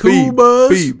like a cool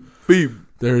buzz.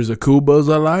 There's a cool buzz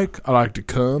I like. I like to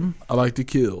come. I like to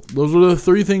kill. Those are the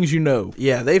three things you know.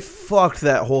 Yeah, they fucked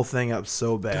that whole thing up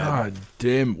so bad. God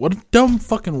damn. What a dumb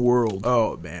fucking world.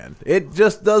 Oh, man. It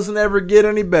just doesn't ever get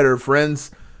any better, friends.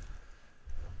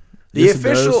 The Yes,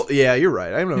 official... Yeah, you're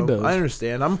right. I know. I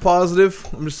understand. I'm positive.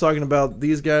 I'm just talking about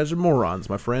these guys are morons,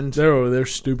 my friend. They're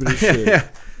stupid as shit.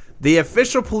 The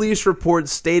official police report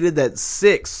stated that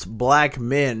 6 black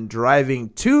men driving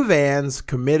 2 vans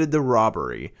committed the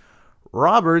robbery.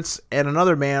 Roberts and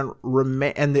another man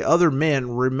and the other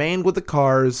men remained with the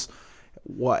cars,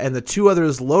 and the 2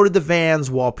 others loaded the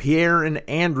vans while Pierre and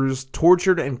Andrews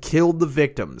tortured and killed the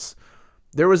victims.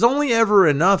 There was only ever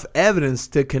enough evidence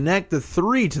to connect the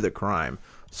 3 to the crime.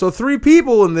 So 3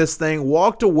 people in this thing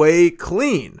walked away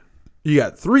clean. You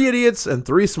got 3 idiots and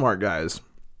 3 smart guys.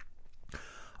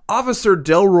 Officer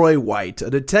Delroy White, a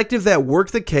detective that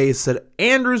worked the case, said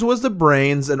Andrews was the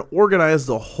brains and organized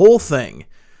the whole thing.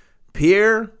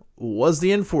 Pierre was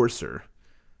the enforcer.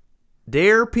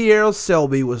 Dare Pierre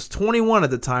Selby was 21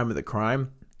 at the time of the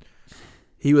crime.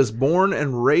 He was born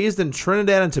and raised in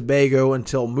Trinidad and Tobago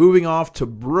until moving off to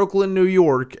Brooklyn, New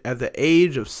York at the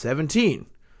age of 17.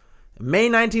 In May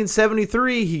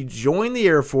 1973, he joined the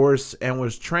Air Force and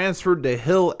was transferred to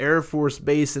Hill Air Force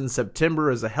Base in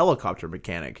September as a helicopter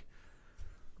mechanic.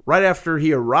 Right after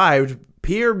he arrived,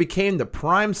 Pierre became the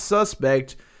prime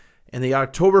suspect in the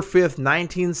October 5th,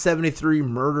 1973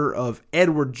 murder of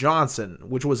Edward Johnson,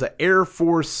 which was an Air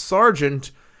Force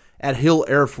sergeant at Hill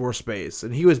Air Force Base.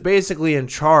 And he was basically in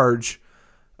charge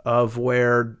of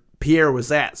where Pierre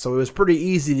was at. So it was pretty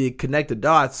easy to connect the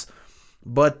dots.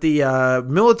 But the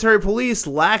military police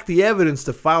lacked the evidence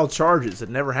to file charges. It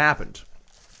never happened.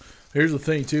 Here's the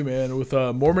thing, too, man. With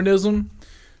Mormonism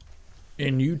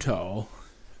in Utah,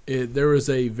 there was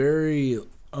a very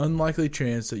unlikely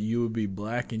chance that you would be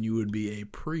black and you would be a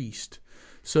priest.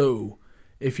 So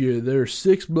if there's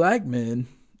 6 black men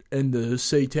and the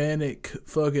satanic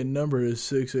fucking number is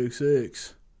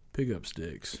 666 pickup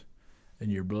sticks,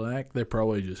 and you're black, they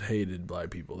probably just hated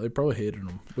black people. They probably hated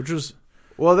them, which was...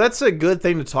 Well, that's a good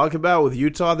thing to talk about with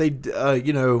Utah. They,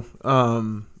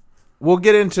 we'll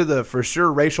get into the, for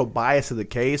sure, racial bias of the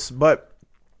case, but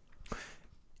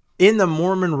in the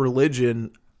Mormon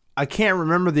religion, I can't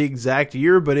remember the exact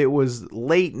year, but it was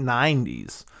late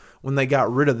 90s when they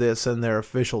got rid of this in their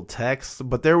official text.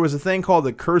 But there was a thing called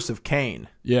the Curse of Cain.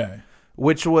 Yeah.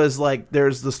 Which was like,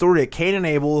 there's the story of Cain and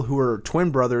Abel, who are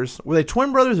twin brothers. Were they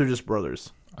twin brothers or just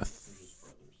brothers?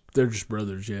 They're just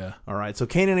brothers, yeah. All right, so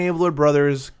Cain and Abel are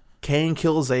brothers. Cain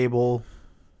kills Abel.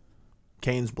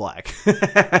 Cain's black.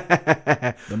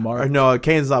 The mark. No,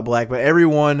 Cain's not black, but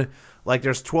everyone, like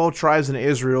there's 12 tribes in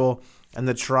Israel, and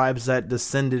the tribes that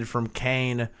descended from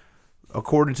Cain,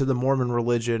 according to the Mormon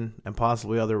religion and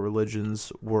possibly other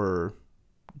religions, were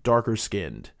darker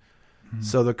skinned. Mm-hmm.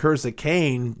 So the curse of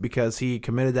Cain, because he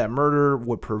committed that murder,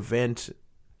 would prevent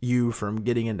you from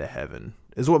getting into heaven,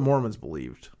 is what Mormons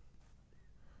believed.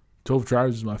 12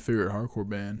 Tribes is my favorite hardcore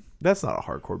band. That's not a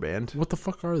hardcore band. What the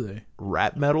fuck are they?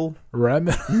 Rap metal? Rap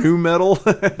metal? New metal?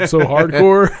 So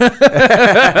hardcore?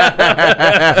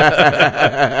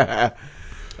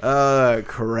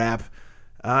 Crap.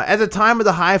 At the time of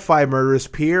the Hi-Fi murders,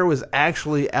 Pierre was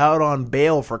actually out on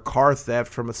bail for car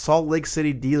theft from a Salt Lake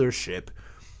City dealership.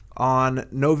 On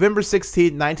November 16,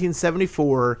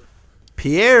 1974,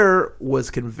 Pierre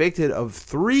was convicted of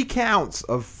 3 counts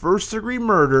of first-degree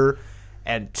murder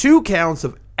and 2 counts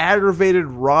of aggravated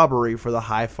robbery for the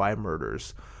Hi-Fi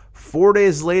murders. 4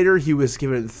 days later, he was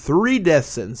given 3 death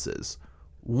sentences,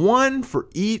 1 for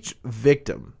each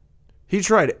victim. He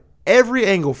tried every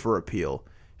angle for appeal.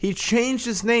 He changed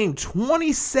his name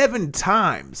 27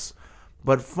 times.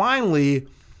 But finally,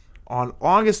 on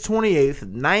August 28th,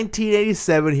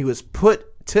 1987, he was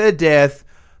put to death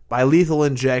by lethal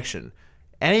injection.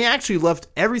 And he actually left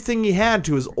everything he had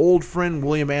to his old friend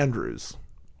William Andrews.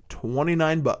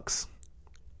 $29.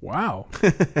 Wow.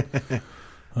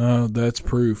 That's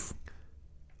proof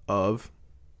Of?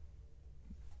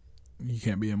 you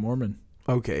can't be a Mormon.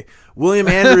 Okay. William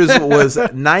Andrews was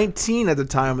 19 at the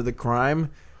time of the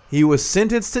crime. He was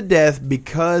sentenced to death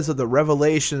because of the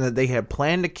revelation that they had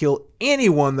planned to kill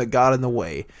anyone that got in the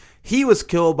way. He was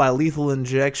killed by lethal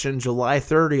injection July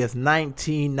 30th,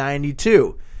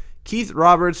 1992. Keith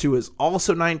Roberts, who was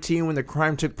also 19 when the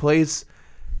crime took place,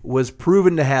 was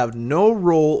proven to have no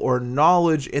role or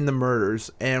knowledge in the murders,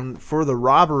 and for the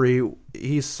robbery,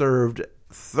 he served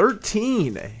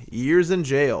 13 years in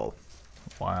jail.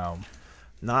 Wow.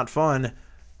 Not fun.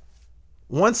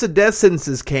 Once the death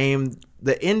sentences came,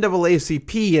 the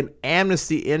NAACP and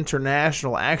Amnesty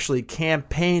International actually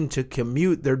campaigned to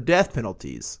commute their death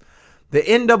penalties. The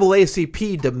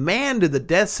NAACP demanded the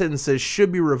death sentences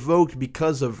should be revoked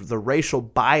because of the racial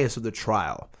bias of the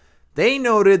trial. They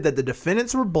noted that the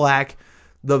defendants were black,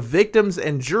 the victims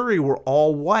and jury were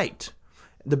all white.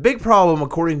 The big problem,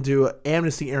 according to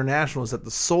Amnesty International, is that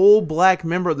the sole black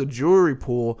member of the jury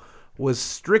pool was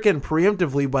stricken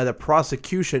preemptively by the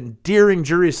prosecution during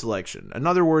jury selection. In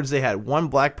other words, they had one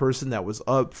black person that was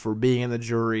up for being in the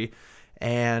jury,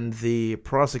 and the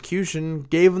prosecution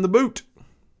gave him the boot.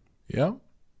 Yeah.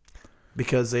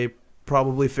 Because they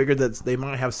probably figured that they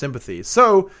might have sympathy.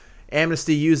 So,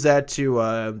 Amnesty used that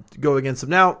to go against him.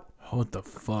 Now, what the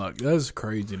fuck? That's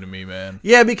crazy to me, man.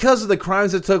 yeah, because of the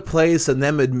crimes that took place and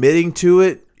them admitting to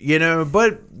it, you know,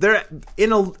 but they're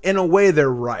in a way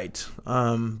they're right.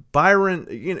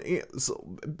 Byron,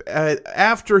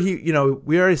 after he,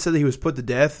 we already said that he was put to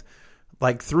death.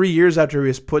 Like 3 years after he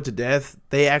was put to death,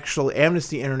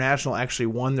 Amnesty International actually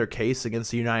won their case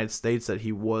against the United States that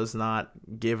he was not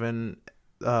given,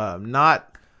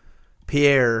 not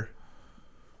Pierre,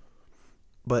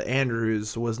 but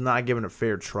Andrews was not given a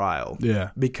fair trial.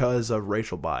 Yeah. Because of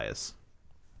racial bias.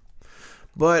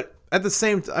 But at the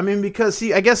same time, I mean, because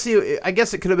I guess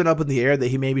it could have been up in the air that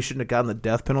he maybe shouldn't have gotten the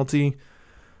death penalty.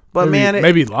 But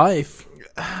maybe life.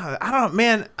 I don't,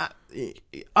 man.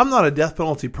 I'm not a death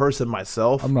penalty person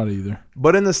myself. I'm not either.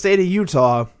 But in the state of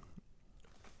Utah,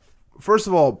 first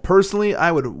of all, personally,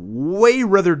 I would way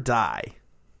rather die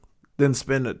than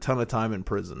spend a ton of time in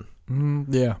prison.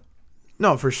 Yeah.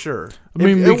 No, for sure. I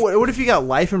mean, what if you got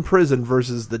life in prison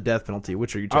versus the death penalty?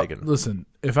 Which are you taking? Listen,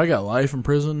 if I got life in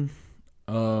prison,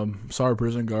 sorry,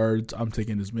 prison guards, I'm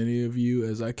taking as many of you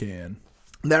as I can.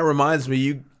 That reminds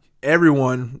me,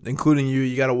 everyone, including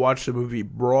you got to watch the movie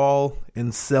Brawl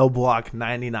in Cell Block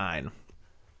 99.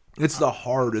 It's the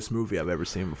hardest movie I've ever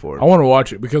seen before. I want to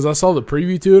watch it because I saw the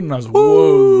preview to it and I was like,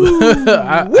 whoa.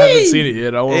 I haven't seen it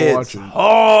yet. I want to watch it. It's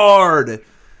hard.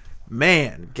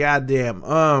 Man,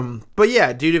 goddamn. But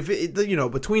yeah, dude,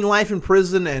 if between life in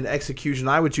prison and execution,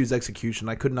 I would choose execution.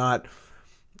 I could not,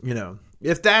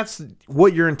 if that's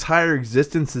what your entire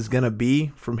existence is going to be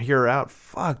from here out,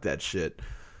 fuck that shit.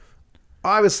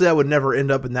 Obviously, I would never end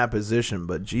up in that position,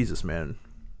 but Jesus, man.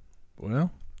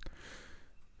 Well,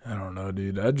 I don't know,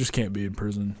 dude. I just can't be in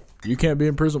prison. You can't be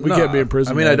in prison? We can't be in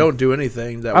prison. I mean, man. I don't do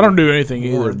anything. I don't do anything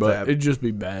either, but it'd just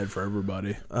be bad for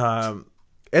everybody.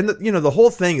 And the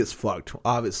whole thing is fucked,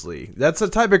 obviously. That's a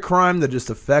type of crime that just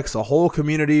affects a whole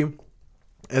community.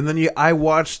 And then I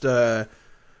watched a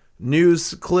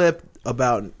news clip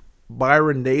about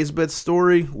Byron Naisbitt's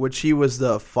story, which he was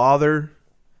the father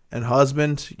and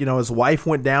husband. His wife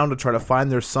went down to try to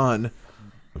find their son.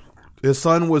 His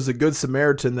son was a good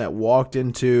Samaritan that walked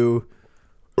into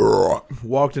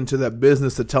that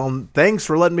business to tell him, thanks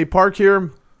for letting me park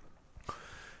here.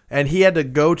 And he had to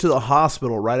go to the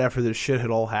hospital right after this shit had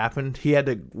all happened. He had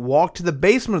to walk to the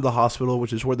basement of the hospital,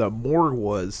 which is where the morgue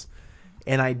was,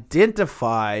 and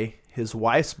identify his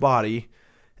wife's body.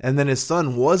 And then his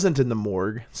son wasn't in the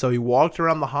morgue, so he walked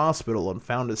around the hospital and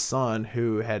found his son,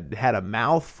 who had had a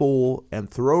mouthful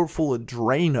and throat full of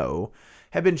Drano,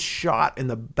 had been shot in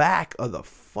the back of the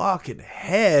fucking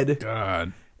head.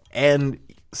 God. And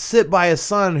sit by his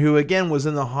son, who again was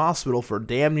in the hospital for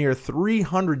damn near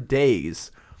 300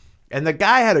 days. And the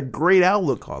guy had a great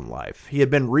outlook on life. He had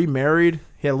been remarried.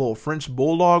 He had a little French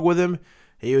bulldog with him.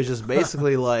 He was just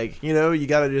basically like, you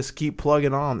got to just keep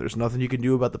plugging on. There's nothing you can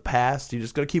do about the past. You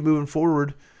just got to keep moving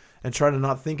forward and try to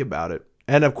not think about it.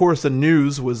 And, of course, the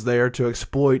news was there to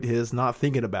exploit his not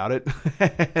thinking about it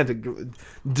and to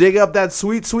dig up that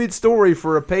sweet, sweet story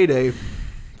for a payday.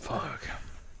 Fuck.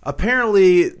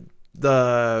 Apparently,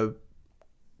 the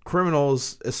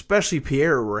criminals, especially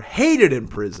Pierre, were hated in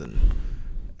prison.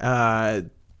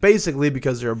 Basically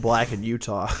because they're black in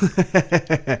Utah.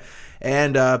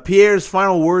 And Pierre's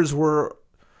final words were,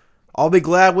 "I'll be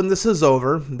glad when this is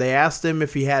over." They asked him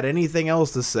if he had anything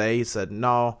else to say. He said,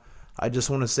 "No, I just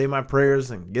want to say my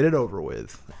prayers and get it over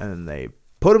with." And they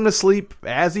put him to sleep,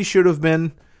 as he should have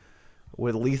been,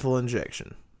 with lethal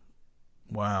injection.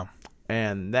 Wow.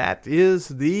 And that is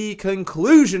the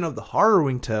conclusion of the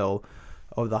harrowing tale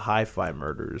of the Hi-Fi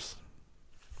murders.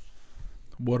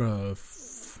 What a...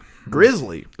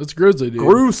 Grisly. It's grisly, dude.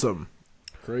 Gruesome.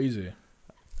 Crazy.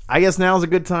 I guess now is a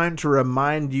good time to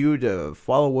remind you to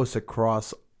follow us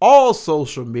across all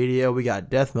social media. We got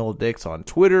Death Metal Dicks on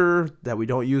Twitter that we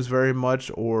don't use very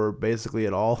much or basically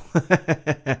at all.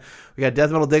 We got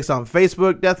Death Metal Dicks on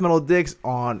Facebook, Death Metal Dicks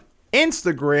on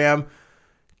Instagram,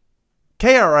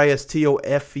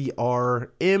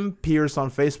 KRISTOFERM Pierce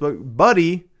on Facebook,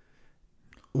 Buddy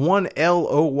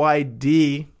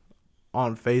 1LOYD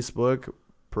on Facebook,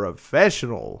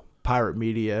 Professional Pirate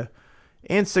Media,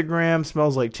 Instagram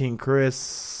Smells Like Teen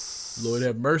Chris, Lord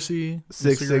have mercy.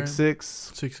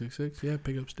 666. 666, yeah,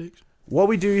 pick up sticks. What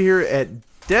we do here at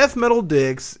Death Metal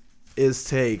Dicks is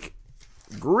take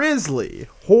grisly,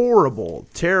 horrible,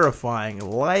 terrifying,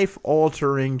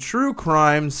 life-altering true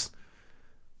crimes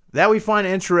that we find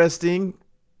interesting,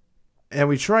 and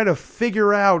we try to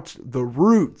figure out the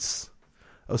roots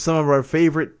of some of our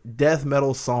favorite death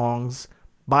metal songs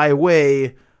by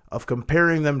way of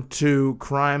comparing them to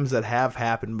crimes that have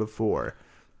happened before.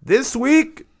 This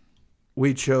week,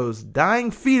 we chose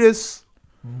Dying Fetus,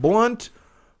 Blunt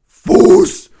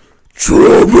Force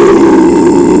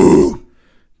Trouble.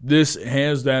 This,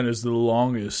 hands down, is the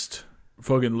longest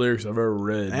fucking lyrics I've ever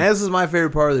read. And this is my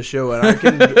favorite part of the show, and I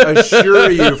can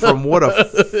assure you from what a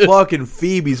fucking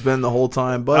Phoebe's been the whole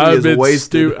time. Buddy is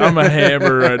wasted. I'm a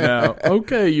hammer right now.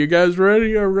 Okay, you guys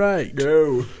ready? All right.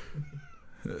 Go.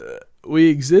 We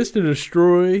exist to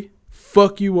destroy.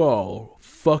 Fuck you all.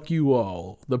 Fuck you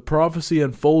all. The prophecy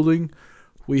unfolding.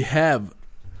 We have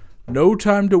no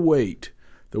time to wait.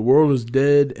 The world is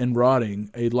dead and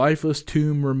rotting. A lifeless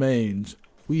tomb remains.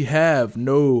 We have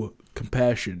no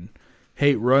compassion.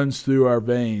 Hate runs through our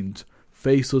veins.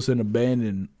 Faceless and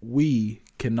abandoned, we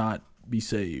cannot be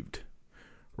saved.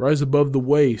 Rise above the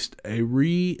waste. A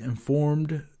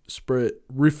reformed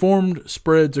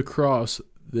spreads across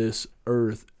this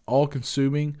earth. All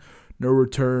consuming, no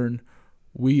return.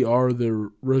 We are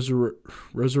the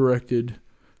resurrected,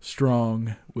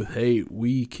 strong. With hate,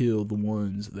 we kill the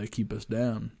ones that keep us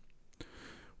down.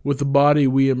 With the body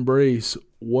we embrace,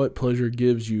 what pleasure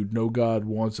gives you? No God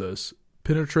wants us.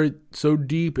 Penetrate so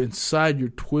deep inside your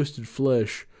twisted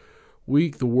flesh.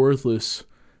 Weak, the worthless,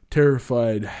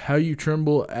 terrified. How you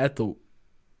tremble at the...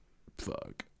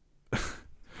 Fuck.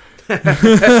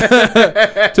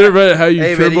 Terrified how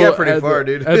you tremble, man, you got pretty far,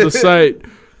 dude. At the sight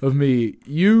of me.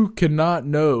 You cannot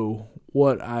know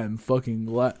what I fucking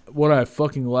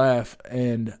laugh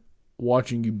and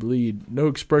watching you bleed. No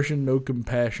expression, no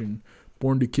compassion.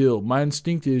 Born to kill. My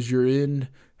instinct is you're in.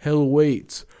 Hell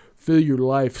awaits. Feel your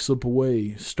life slip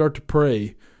away. Start to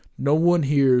pray. No one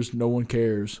hears. No one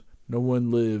cares. No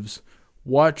one lives.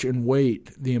 Watch and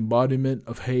wait. The embodiment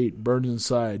of hate burns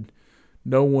inside.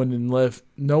 No one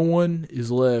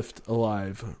is left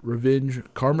alive. Revenge.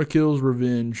 Karma kills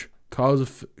revenge.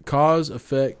 Cause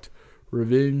effect.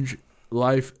 Revenge.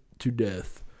 Life to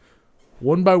death.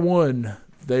 One by one,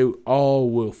 they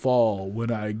all will fall.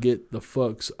 When I get the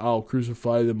fucks, I'll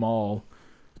crucify them all.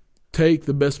 Take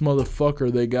the best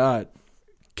motherfucker they got.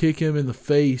 Kick him in the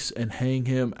face and hang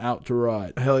him out to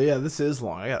rot. Hell yeah, this is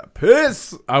long. I gotta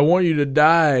piss. I want you to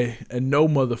die, and no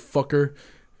motherfucker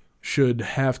should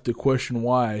have to question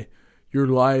why. Your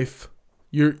life's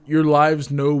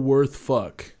no worth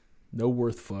fuck. No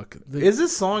worth fuck. Is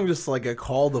this song just like a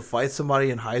call to fight somebody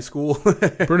in high school?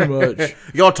 Pretty much.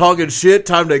 Y'all talking shit?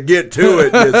 Time to get to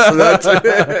it.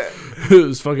 It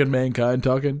was fucking Mankind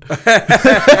talking.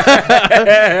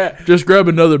 Just grab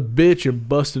another bitch and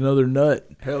bust another nut.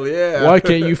 Hell yeah. Why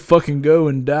can't you fucking go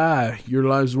and die? Your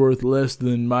life's worth less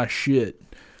than my shit.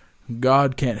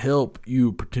 God can't help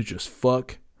you, pretentious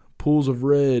fuck. Pools of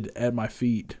red at my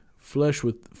feet. Flesh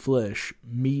with flesh.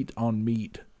 Meat on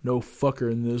meat. No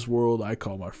fucker in this world I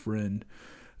call my friend.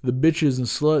 The bitches and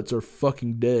sluts are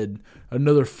fucking dead.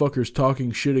 Another fucker's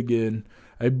talking shit again.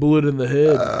 A bullet in the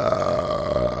head.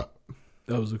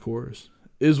 That was the chorus.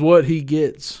 Is what he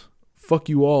gets. Fuck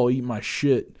you all, eat my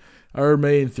shit. I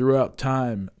remain throughout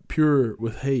time. Pure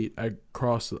with hate, I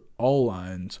cross all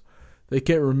lines. They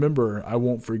can't remember, I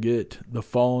won't forget. The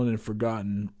fallen and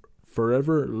forgotten.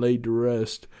 Forever laid to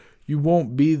rest. You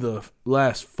won't be the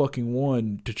last fucking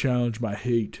one to challenge my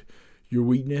hate. Your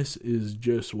weakness is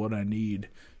just what I need.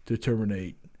 to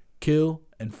terminate, kill,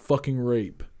 and fucking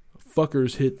rape.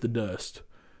 Fuckers hit the dust.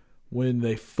 When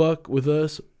they fuck with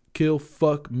us, kill,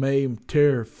 fuck, maim,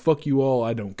 tear, fuck you all,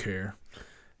 I don't care.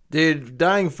 Dude,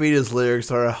 Dying Fetus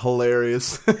lyrics are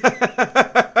hilarious.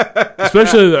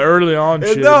 Especially the early on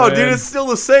shit. No, man. dude, it's still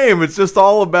the same. It's just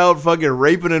all about fucking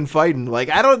raping and fighting. Like,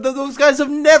 those guys have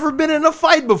never been in a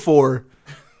fight before.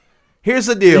 Here's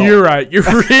the deal. You're right. You're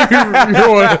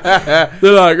right.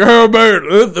 They're like, oh,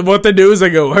 man. What they do is they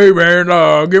go, hey,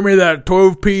 man, give me that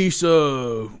 12-piece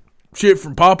shit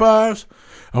from Popeyes.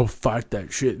 I'll fight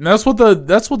that shit. And that's what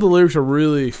the lyrics are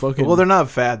really fucking. Well, they're not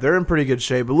fat. They're in pretty good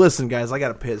shape. But listen, guys, I got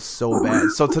to piss so bad.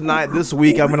 So this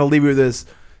week, I'm going to leave you with this.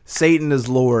 Satan is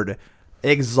Lord.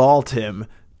 Exalt him.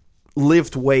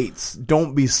 Lift weights.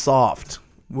 Don't be soft.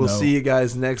 We'll see you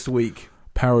guys next week.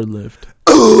 Power lift.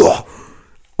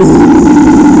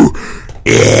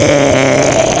 Yeah.